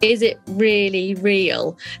like, is it really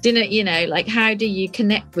real? Like, how do you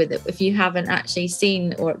connect with it if you haven't actually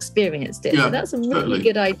seen or experienced it? Yeah, so that's a really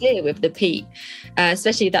good idea with the peat,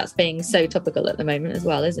 especially that's being so topical at the moment as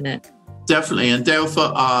well, isn't it? Definitely. And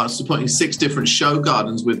Dalefoot are supporting 6 different show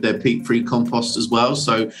gardens with their peat-free compost as well.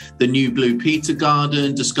 So the New Blue Peter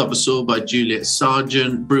Garden, Discover Soil by Juliet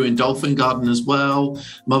Sargent, Brewing Dolphin Garden as well,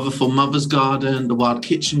 Mother for Mother's Garden, the Wild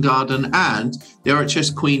Kitchen Garden, and the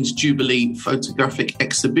RHS Queen's Jubilee Photographic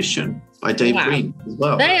Exhibition by Dave Green as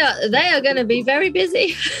well. They are going to be very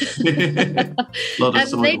busy. And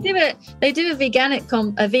they do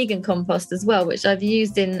a vegan compost as well, which I've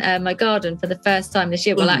used in my garden for the first time this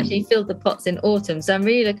year. We'll actually fill the pots in autumn, so I'm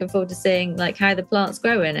really looking forward to seeing like how the plants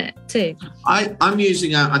grow in it too. I'm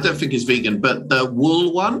using I don't think it's vegan, but the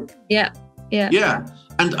wool one. Yeah.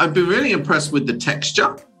 And I've been really impressed with the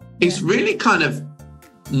texture. It's really kind of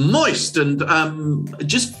moist and it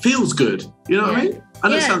just feels good. You know what I mean? I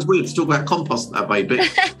know it sounds weird to talk about compost that way, but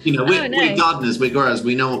we're gardeners, we're growers,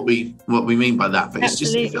 we know what we mean by that. But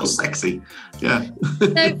it feels sexy. Yeah.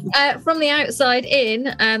 So from the outside in,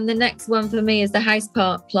 the next one for me is the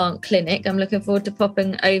Houseplant Clinic. I'm looking forward to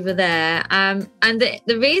popping over there. And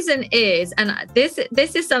the reason is, and this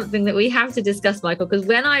is something that we have to discuss, Michael, because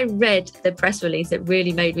when I read the press release, it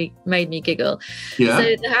really made me giggle. Yeah. So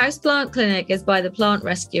the Houseplant Clinic is by the plant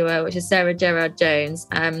rescuer, which is Sarah Gerard Jones,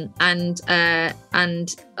 and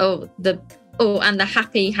the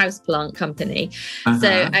Happy Houseplant Company.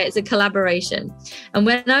 So it's a collaboration. And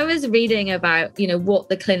when I was reading about, what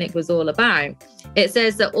the clinic was all about, it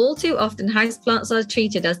says that all too often houseplants are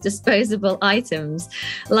treated as disposable items,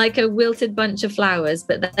 like a wilted bunch of flowers,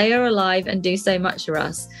 but they are alive and do so much for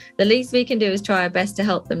us. The least we can do is try our best to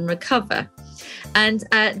help them recover. And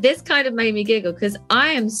this kind of made me giggle because I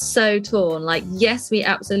am so torn. Like, yes, we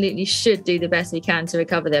absolutely should do the best we can to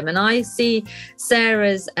recover them. And I see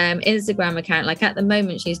Sarah's Instagram account, like at the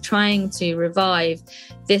moment, she's trying to revive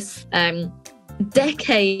this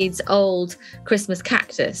decades old Christmas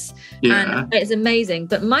cactus. Yeah. And it's amazing.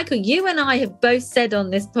 But Michael, you and I have both said on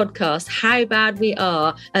this podcast how bad we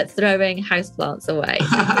are at throwing houseplants away.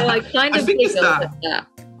 So I kind of giggled at that.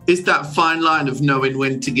 It's that fine line of knowing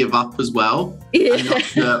when to give up as well,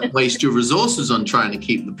 and not waste your resources on trying to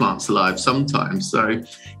keep the plants alive sometimes. So,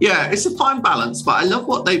 yeah, it's a fine balance. But I love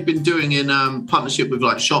what they've been doing in partnership with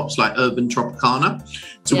like shops like Urban Tropicana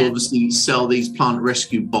to obviously sell these plant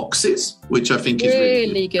rescue boxes, which I think is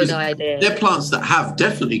really good idea. They're plants that have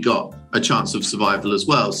definitely got a chance of survival as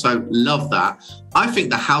well. So love that. I think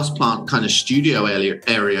the houseplant kind of studio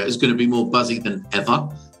area is going to be more buzzy than ever,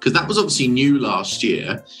 because that was obviously new last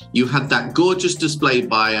year. You had that gorgeous display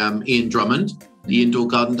by Ian Drummond, the indoor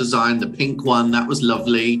garden design, the pink one, that was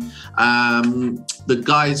lovely. The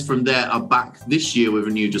guys from there are back this year with a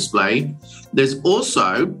new display. There's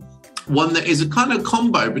also one that is a kind of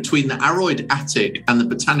combo between the Aroid Attic and the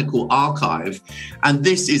Botanical Archive. And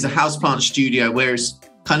this is a houseplant studio where it's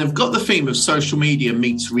kind of got the theme of social media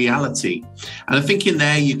meets reality. And I think in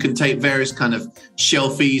there you can take various kind of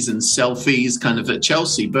shelfies and selfies kind of at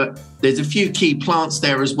Chelsea, but there's a few key plants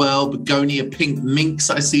there as well. Begonia pink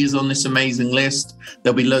minx I see is on this amazing list.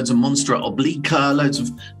 There'll be loads of Monstera obliqua, loads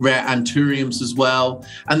of rare anthuriums as well.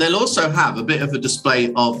 And they'll also have a bit of a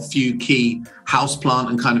display of a few key houseplant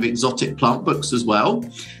and kind of exotic plant books as well.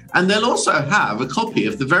 And they'll also have a copy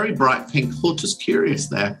of the very bright pink Hortus Curious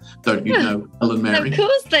there. Don't you know, Ellen Mary? Of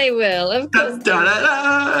course they will. Of course.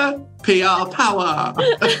 PR power.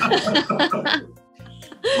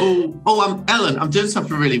 Ellen, I'm doing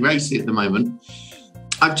something really racy at the moment.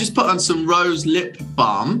 I've just put on some rose lip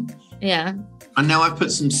balm. Yeah. And now I've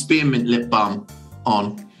put some spearmint lip balm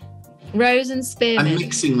on. Rose and spearmint. I'm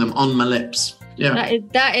mixing them on my lips. Yeah.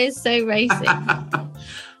 That is so racy.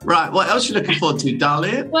 Right, what else are you looking forward to,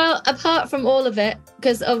 darling? Well, apart from all of it,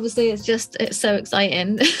 because obviously it's so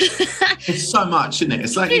exciting. It's so much, isn't it?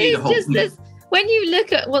 It's like you need a whole... When you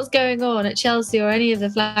look at what's going on at Chelsea or any of the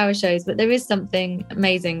flower shows, but there is something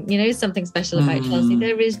amazing, you know, something special about Chelsea.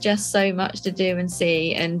 There is just so much to do and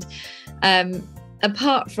see. And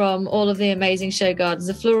apart from all of the amazing show gardens,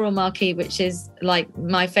 the floral marquee, which is like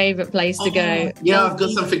my favourite place to go. Yeah, I've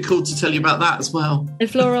got something cool to tell you about that as well. The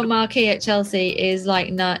floral marquee at Chelsea is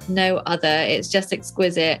like no other. It's just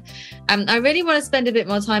exquisite. I really want to spend a bit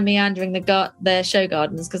more time meandering the show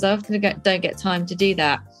gardens, because I often don't get time to do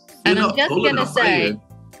that. And I'm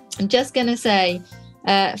just going to say,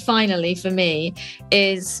 finally for me,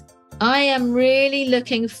 is I am really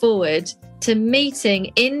looking forward to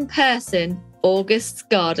meeting in person August's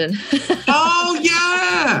garden. Oh,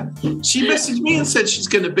 yeah. She messaged me and said she's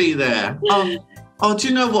going to be there. Oh, do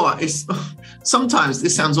you know what? Sometimes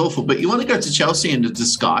this sounds awful, but you want to go to Chelsea in a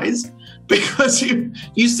disguise, because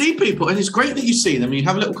you see people, and it's great that you see them, and you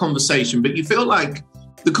have a little conversation, but you feel like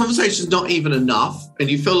the conversation's not even enough, and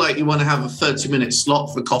you feel like you want to have a 30-minute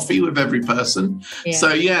slot for coffee with every person. Yeah.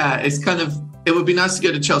 So, yeah, it would be nice to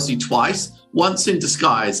go to Chelsea twice, once in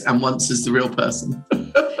disguise and once as the real person.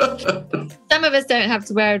 Some of us don't have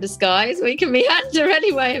to wear a disguise. We can meander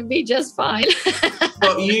anyway and be just fine.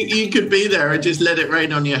 Well, you could be there and just let it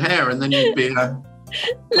rain on your hair, and then you'd be...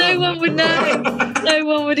 No one would know. No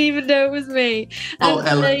one would even know it was me.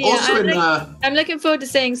 Ellen. I'm looking forward to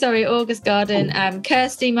seeing, August Garden.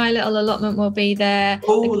 Kirsty, my little allotment, will be there. The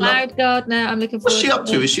Cloud Gardener, I'm looking forward to. What's she up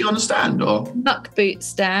to? Is she on a stand or? Muck boot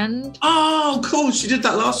stand. Oh, cool. She did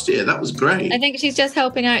that last year. That was great. I think she's just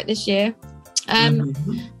helping out this year. And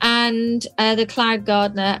the Cloud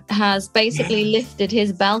Gardener has basically lifted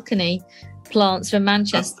his balcony plants from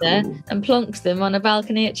Manchester and plonked them on a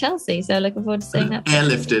balcony at Chelsea. So looking forward to seeing that.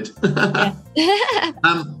 Airlifted.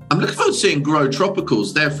 I'm looking forward to seeing Grow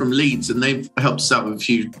Tropicals. They're from Leeds, and they've helped us out with a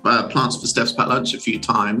few plants for Steph's Packed Lunch a few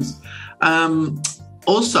times.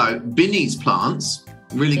 Also, Binny's Plants,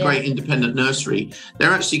 really great independent nursery.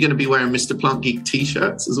 They're actually going to be wearing Mr. Plant Geek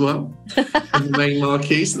t-shirts as well in the main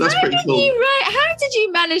marquee. So that's pretty cool. How did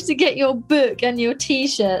you manage to get your book and your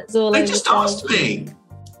t-shirts all over? They just asked me.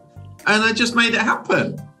 And I just made it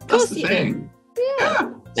happen. That's the thing. Yeah.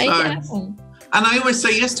 Make it happen. And I always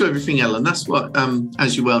say yes to everything, Ellen. That's what,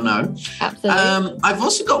 as you well know. Absolutely. I've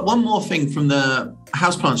also got one more thing from the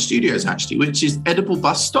Houseplant Studios, actually, which is Edible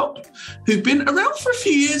Bus Stop, who've been around for a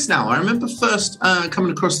few years now. I remember first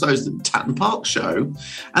coming across those at the Tatton Park show,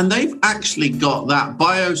 and they've actually got that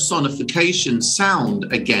biosonification sound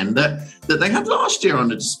again that they had last year on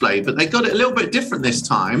the display, but they got it a little bit different this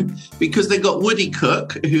time, because they got Woody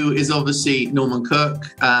Cook, who is obviously Norman Cook,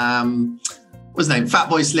 what's his name?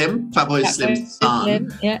 Fatboy Slim's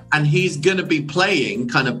son. Yeah. And he's going to be playing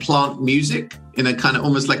kind of plant music in a kind of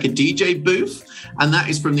almost like a DJ booth. And that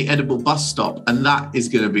is from the Edible Bus Stop. And that is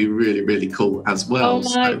going to be really, really cool as well.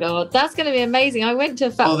 Oh, my God. That's going to be amazing. I went to a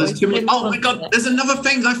Fatboy Slim. Oh, my God. There's another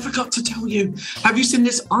thing I forgot to tell you. Have you seen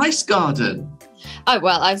this ice garden? Oh,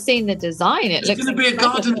 well, I've seen the design. It's going to be a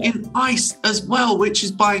garden in ice as well, which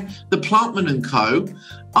is by the Plantman & Co.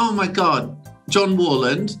 Oh, my God. John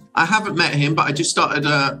Warland. I haven't met him, but I just started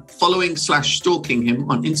following/stalking him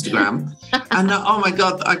on Instagram. And oh my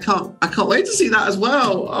God, I can't wait to see that as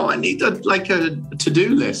well. Oh, I need a to-do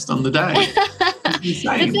list on the day.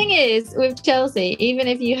 The thing is, with Chelsea, even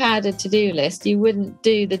if you had a to-do list, you wouldn't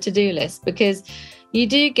do the to-do list, because you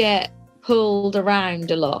do get pulled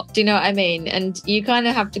around a lot. Do you know what I mean? And you kind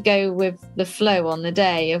of have to go with the flow on the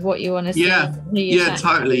day of what you want to see. Yeah,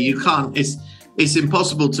 totally. You can't. It's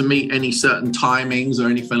impossible to meet any certain timings or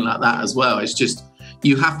anything like that as well. It's just,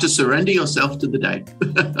 you have to surrender yourself to the day.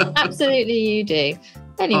 Absolutely, you do.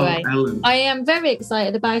 Anyway, I am very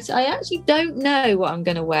excited about it. I actually don't know what I'm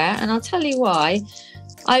going to wear, and I'll tell you why.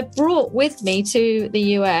 I brought with me to the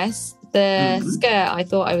US the skirt I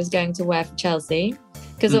thought I was going to wear for Chelsea,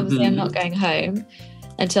 because obviously I'm not going home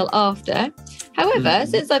until after. However,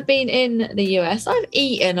 since I've been in the US, I've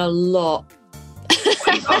eaten a lot.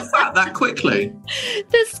 You got fat that quickly?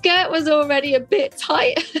 The skirt was already a bit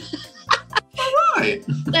tight. All right.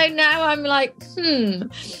 So now I'm like,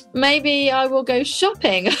 maybe I will go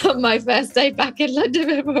shopping on my first day back in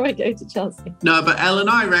London before I go to Chelsea. No, but Ellen,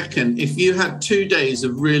 I reckon if you had 2 days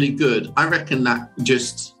of really good, I reckon that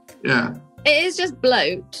just, It is just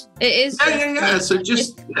bloat. It is. So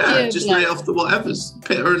just lay off the whatevers,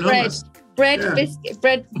 pita and hummus.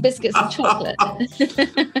 bread, biscuits, and chocolate.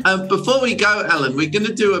 Before we go, Ellen, we're going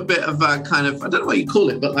to do a bit of a kind of, I don't know what you call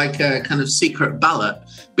it, but like a kind of secret ballot,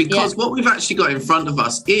 because what we've actually got in front of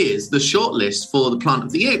us is the shortlist for the Plant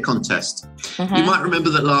of the Year contest. You might remember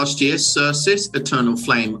that last year, Circis Eternal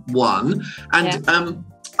Flame won. And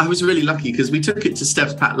I was really lucky because we took it to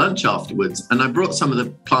Steph's Pat lunch afterwards, and I brought some of the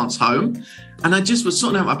plants home, and I just was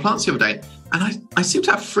sorting out my plants the other day, and I seem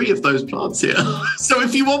to have 3 of those plants here. So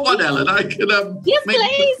if you want one, Ellen, I can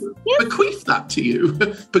bequeath that to you.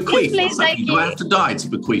 Bequeath. Yes, please, do I have to die to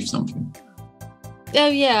bequeath something? Oh,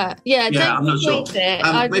 yeah. I'm not sure.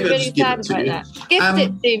 I'd be really sad about that. Gift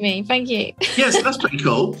it to me. Thank you. Yes, that's pretty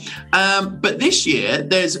cool. But this year,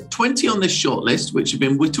 there's 20 on this shortlist, which have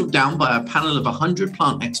been whittled down by a panel of 100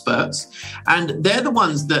 plant experts. And they're the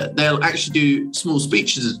ones that they'll actually do small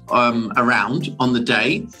speeches around on the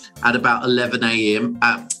day at about 11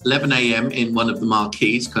 a.m. in one of the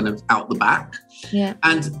marquees, kind of out the back. Yeah.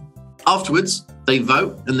 And afterwards, they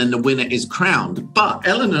vote, and then the winner is crowned. But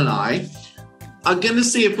Ellen and I are going to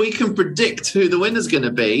see if we can predict who the winner's going to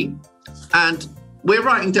be. And we're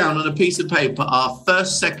writing down on a piece of paper our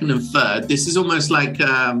first, second and third. This is almost like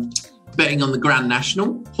betting on the Grand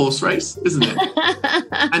National horse race, isn't it?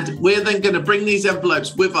 And we're then going to bring these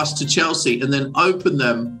envelopes with us to Chelsea and then open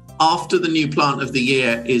them after the new Plant of the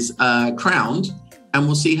Year is crowned. And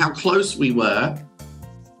we'll see how close we were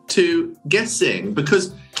to guessing,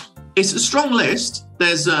 because it's a strong list.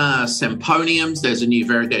 There's Symponiums, there's a new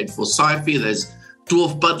variegated Forsythia, there's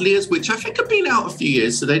dwarf Buddleias, which I think have been out a few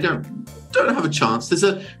years, so they don't have a chance. There's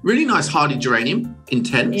a really nice hardy geranium,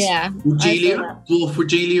 intense. Yeah. Regelia, dwarf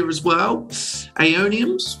Regelia as well.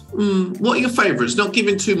 Aeoniums. What are your favourites? Not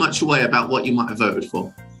giving too much away about what you might have voted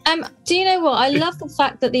for. Do you know what? I love the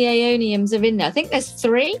fact that the Aeoniums are in there. I think there's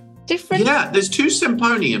 3 different. Yeah, there's 2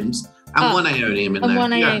 Symponiums. And 1 Aeonium in there.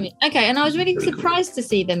 1 Aeonium. Yeah. Okay, and I was really surprised to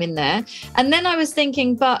see them in there. And then I was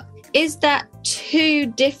thinking, but is that too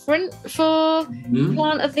different for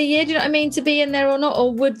Plant of the Year? Do you know what I mean? To be in there or not?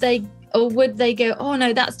 Or would they go, oh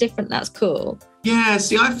no, that's different, that's cool? Yeah,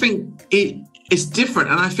 see, I think it's different.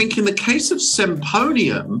 And I think in the case of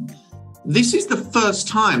Symponium, this is the first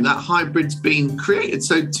time that hybrid's been created.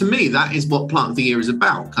 So to me, that is what Plant of the Year is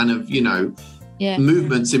about, kind of,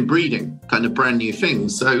 movements in breeding, kind of brand new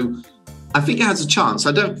things. So I think it has a chance.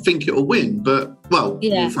 I don't think it'll win, but, we'll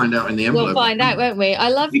find out in the envelope. We'll find out, won't we? I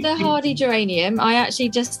love the hardy geranium. I actually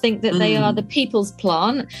just think that they are the people's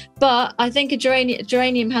plant, but I think a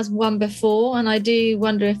geranium has won before, and I do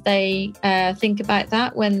wonder if they think about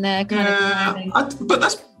that when they're kind of...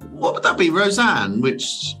 But what would that be? Roseanne,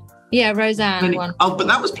 which... Yeah, Roseanne won. Oh, but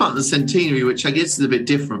that was Plant of the Centenary, which I guess is a bit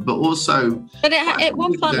different, but also... But it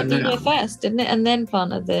won Plant of the Year first, didn't it? And then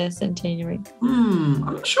Plant of the Centenary. I'm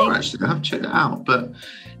not sure, actually. I have to check that out. But,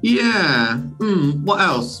 yeah. What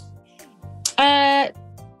else?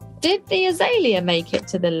 Did the azalea make it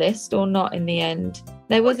to the list or not in the end?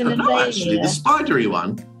 There was an azalea. No, actually, the spidery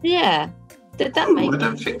one. Yeah. Did that make it? I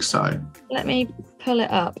don't think so. Let me pull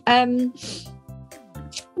it up.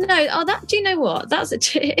 No, do you know what? That's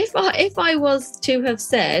if I was to have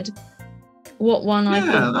said what one I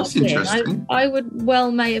thought that's interesting. I would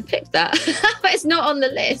may have picked that. It's not on the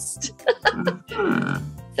list.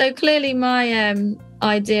 So clearly my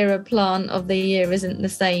idea of Plant of the Year isn't the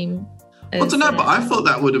same. I don't know, but I thought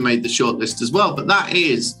that would have made the shortlist as well. But that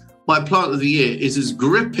is why Plant of the Year is as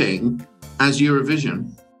gripping as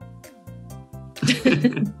Eurovision.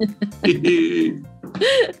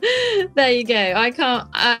 There you go. I'm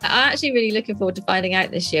actually really looking forward to finding out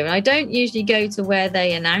this year, and I don't usually go to where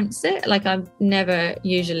they announce it. Like, I never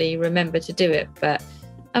usually remember to do it, but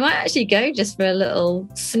I might actually go just for a little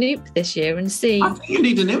snoop this year and see. I think you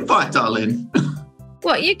need an invite, darling.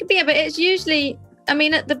 What, you could be, but it's usually,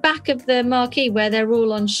 at the back of the marquee where they're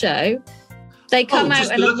all on show, they come out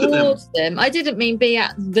and award them. I didn't mean be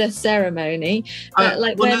at the ceremony, but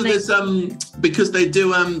because they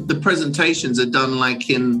do the presentations are done like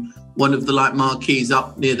in one of the marquees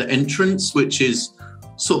up near the entrance, which is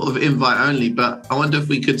sort of invite only. But I wonder if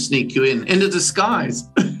we could sneak you in a disguise.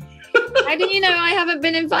 How do you know I haven't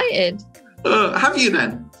been invited? Have you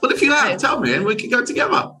then? Well, if you have, tell me, and we can go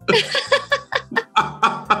together.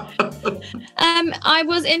 I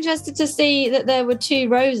was interested to see that there were 2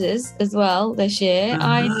 roses as well this year.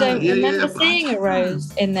 I don't remember seeing a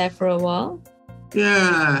rose in there for a while.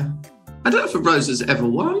 Yeah. I don't know if a rose has ever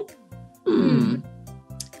won.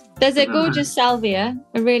 There's a gorgeous salvia,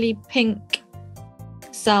 a really pink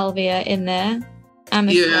salvia in there.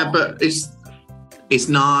 Yeah, but it's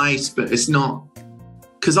nice, but it's not...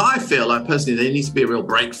 Because I feel like, personally, there needs to be a real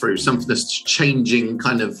breakthrough, something that's changing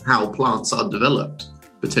kind of how plants are developed.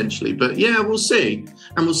 potentially. But yeah, we'll see.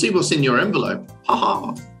 And we'll see what's in your envelope. Ha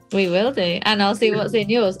ha. We will do. And I'll see what's in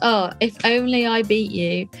yours. Oh, if only I beat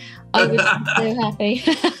you, I would be so happy.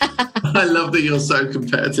 I love that you're so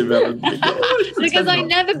competitive, Ellen. Because I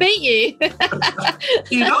never beat you.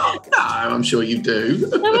 You not? No, I'm sure you do.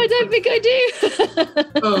 No, I don't think I do.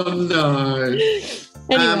 Oh, no.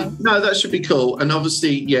 Anyway. No, that should be cool. And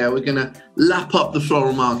obviously, yeah, we're going to lap up the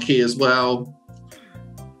floral marquee as well.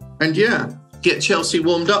 And yeah, get Chelsea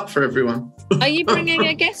warmed up for everyone. Are you bringing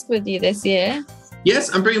a guest with you this year?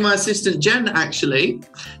 Yes, I'm bringing my assistant, Jen, actually.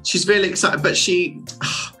 She's really excited, but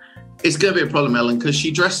it's going to be a problem, Ellen, because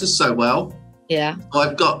she dresses so well. Yeah.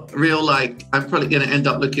 I've got I'm probably going to end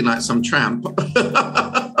up looking like some tramp.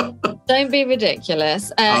 Don't be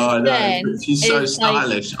ridiculous. I know. She's so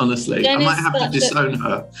stylish, honestly. I might have to disown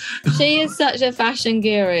her. She is such a fashion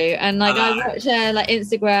guru. And I watch her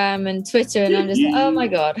Instagram and Twitter, and I'm just like, oh my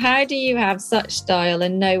God, how do you have such style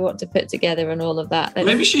and know what to put together and all of that?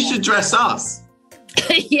 Maybe she should dress us.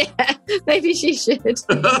 Yeah, maybe she should. There's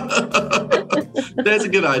a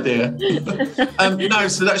good idea. No,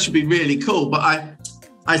 so that should be really cool. But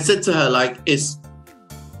I said to her,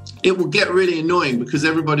 it will get really annoying because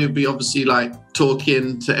everybody will be obviously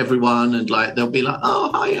talking to everyone and they'll be like,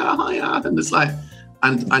 oh, hiya. And it's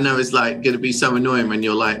and I know it's going to be so annoying when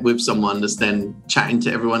you're with someone that's then chatting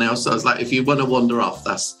to everyone else. So I was like, if you want to wander off,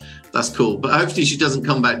 that's cool. But hopefully she doesn't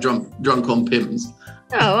come back drunk on Pimm's.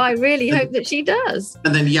 Oh, I really hope that she does.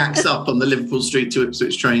 And then yaks up on the Liverpool Street to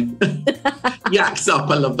Ipswich train. Yaks up,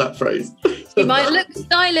 I love that phrase. She might look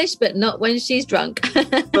stylish, but not when she's drunk.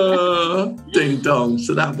 Ding dong.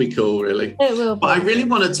 So that'd be cool, really. It will be. But I really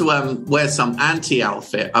wanted to wear some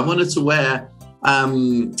anti-outfit. I wanted to wear a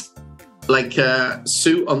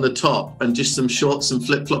suit on the top and just some shorts and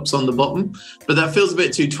flip-flops on the bottom. But that feels a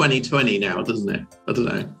bit too 2020 now, doesn't it? I don't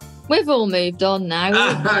know. We've all moved on now.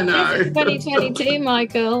 I know. This is 2022,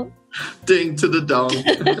 Michael. Ding to the dong.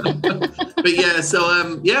 But yeah, so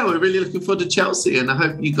we're really looking forward to Chelsea, and I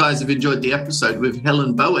hope you guys have enjoyed the episode with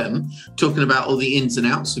Helen Boem talking about all the ins and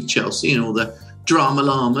outs of Chelsea and all the drama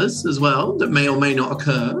llamas as well that may or may not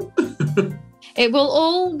occur. It will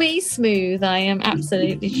all be smooth, I am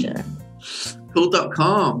absolutely sure.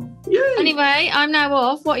 Cool.com. Yay. Anyway, I'm now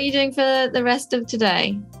off. What are you doing for the rest of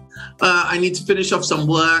today? I need to finish off some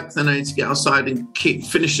work, then I need to get outside and keep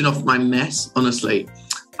finishing off my mess, honestly.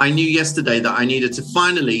 I knew yesterday that I needed to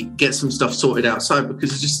finally get some stuff sorted outside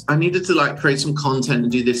because I needed to create some content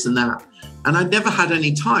and do this and that. And I'd never had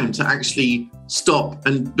any time to actually stop,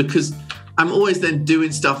 and because I'm always then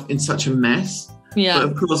doing stuff in such a mess. Yeah. But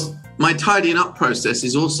of course, my tidying up process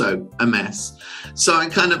is also a mess. So I'm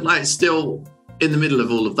kind of still in the middle of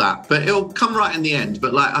all of that, but it'll come right in the end.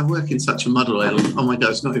 But I work in such a muddle, Ellen. Oh my God,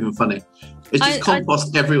 it's not even funny. It's just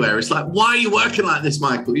compost everywhere. It's why are you working like this,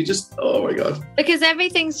 Michael? You just, oh my God. Because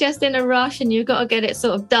everything's just in a rush and you've got to get it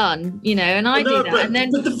sort of done, and I do that.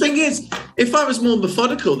 But the thing is, if I was more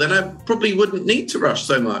methodical, then I probably wouldn't need to rush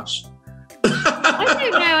so much. I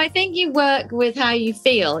don't know. I think you work with how you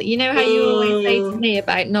feel. You know how you always say to me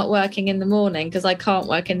about not working in the morning because I can't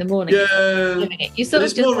work in the morning. Yeah.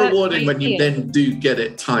 It's more rewarding when you then do get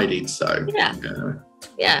it tidied. So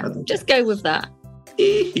yeah. Just go with that.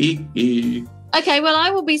 Okay, well, I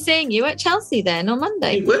will be seeing you at Chelsea then on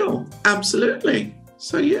Monday. You will, absolutely.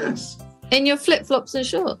 So yes. In your flip-flops and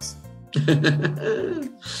shorts.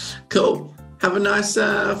 Cool. Have a nice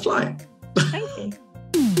flight. Thank you.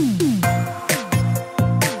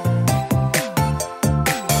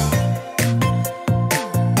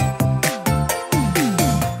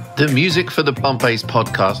 The music for the Plant-Based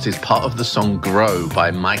podcast is part of the song Grow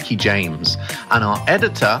by Mikey James, and our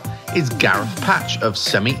editor is Gareth Patch of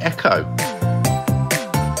Semi Echo.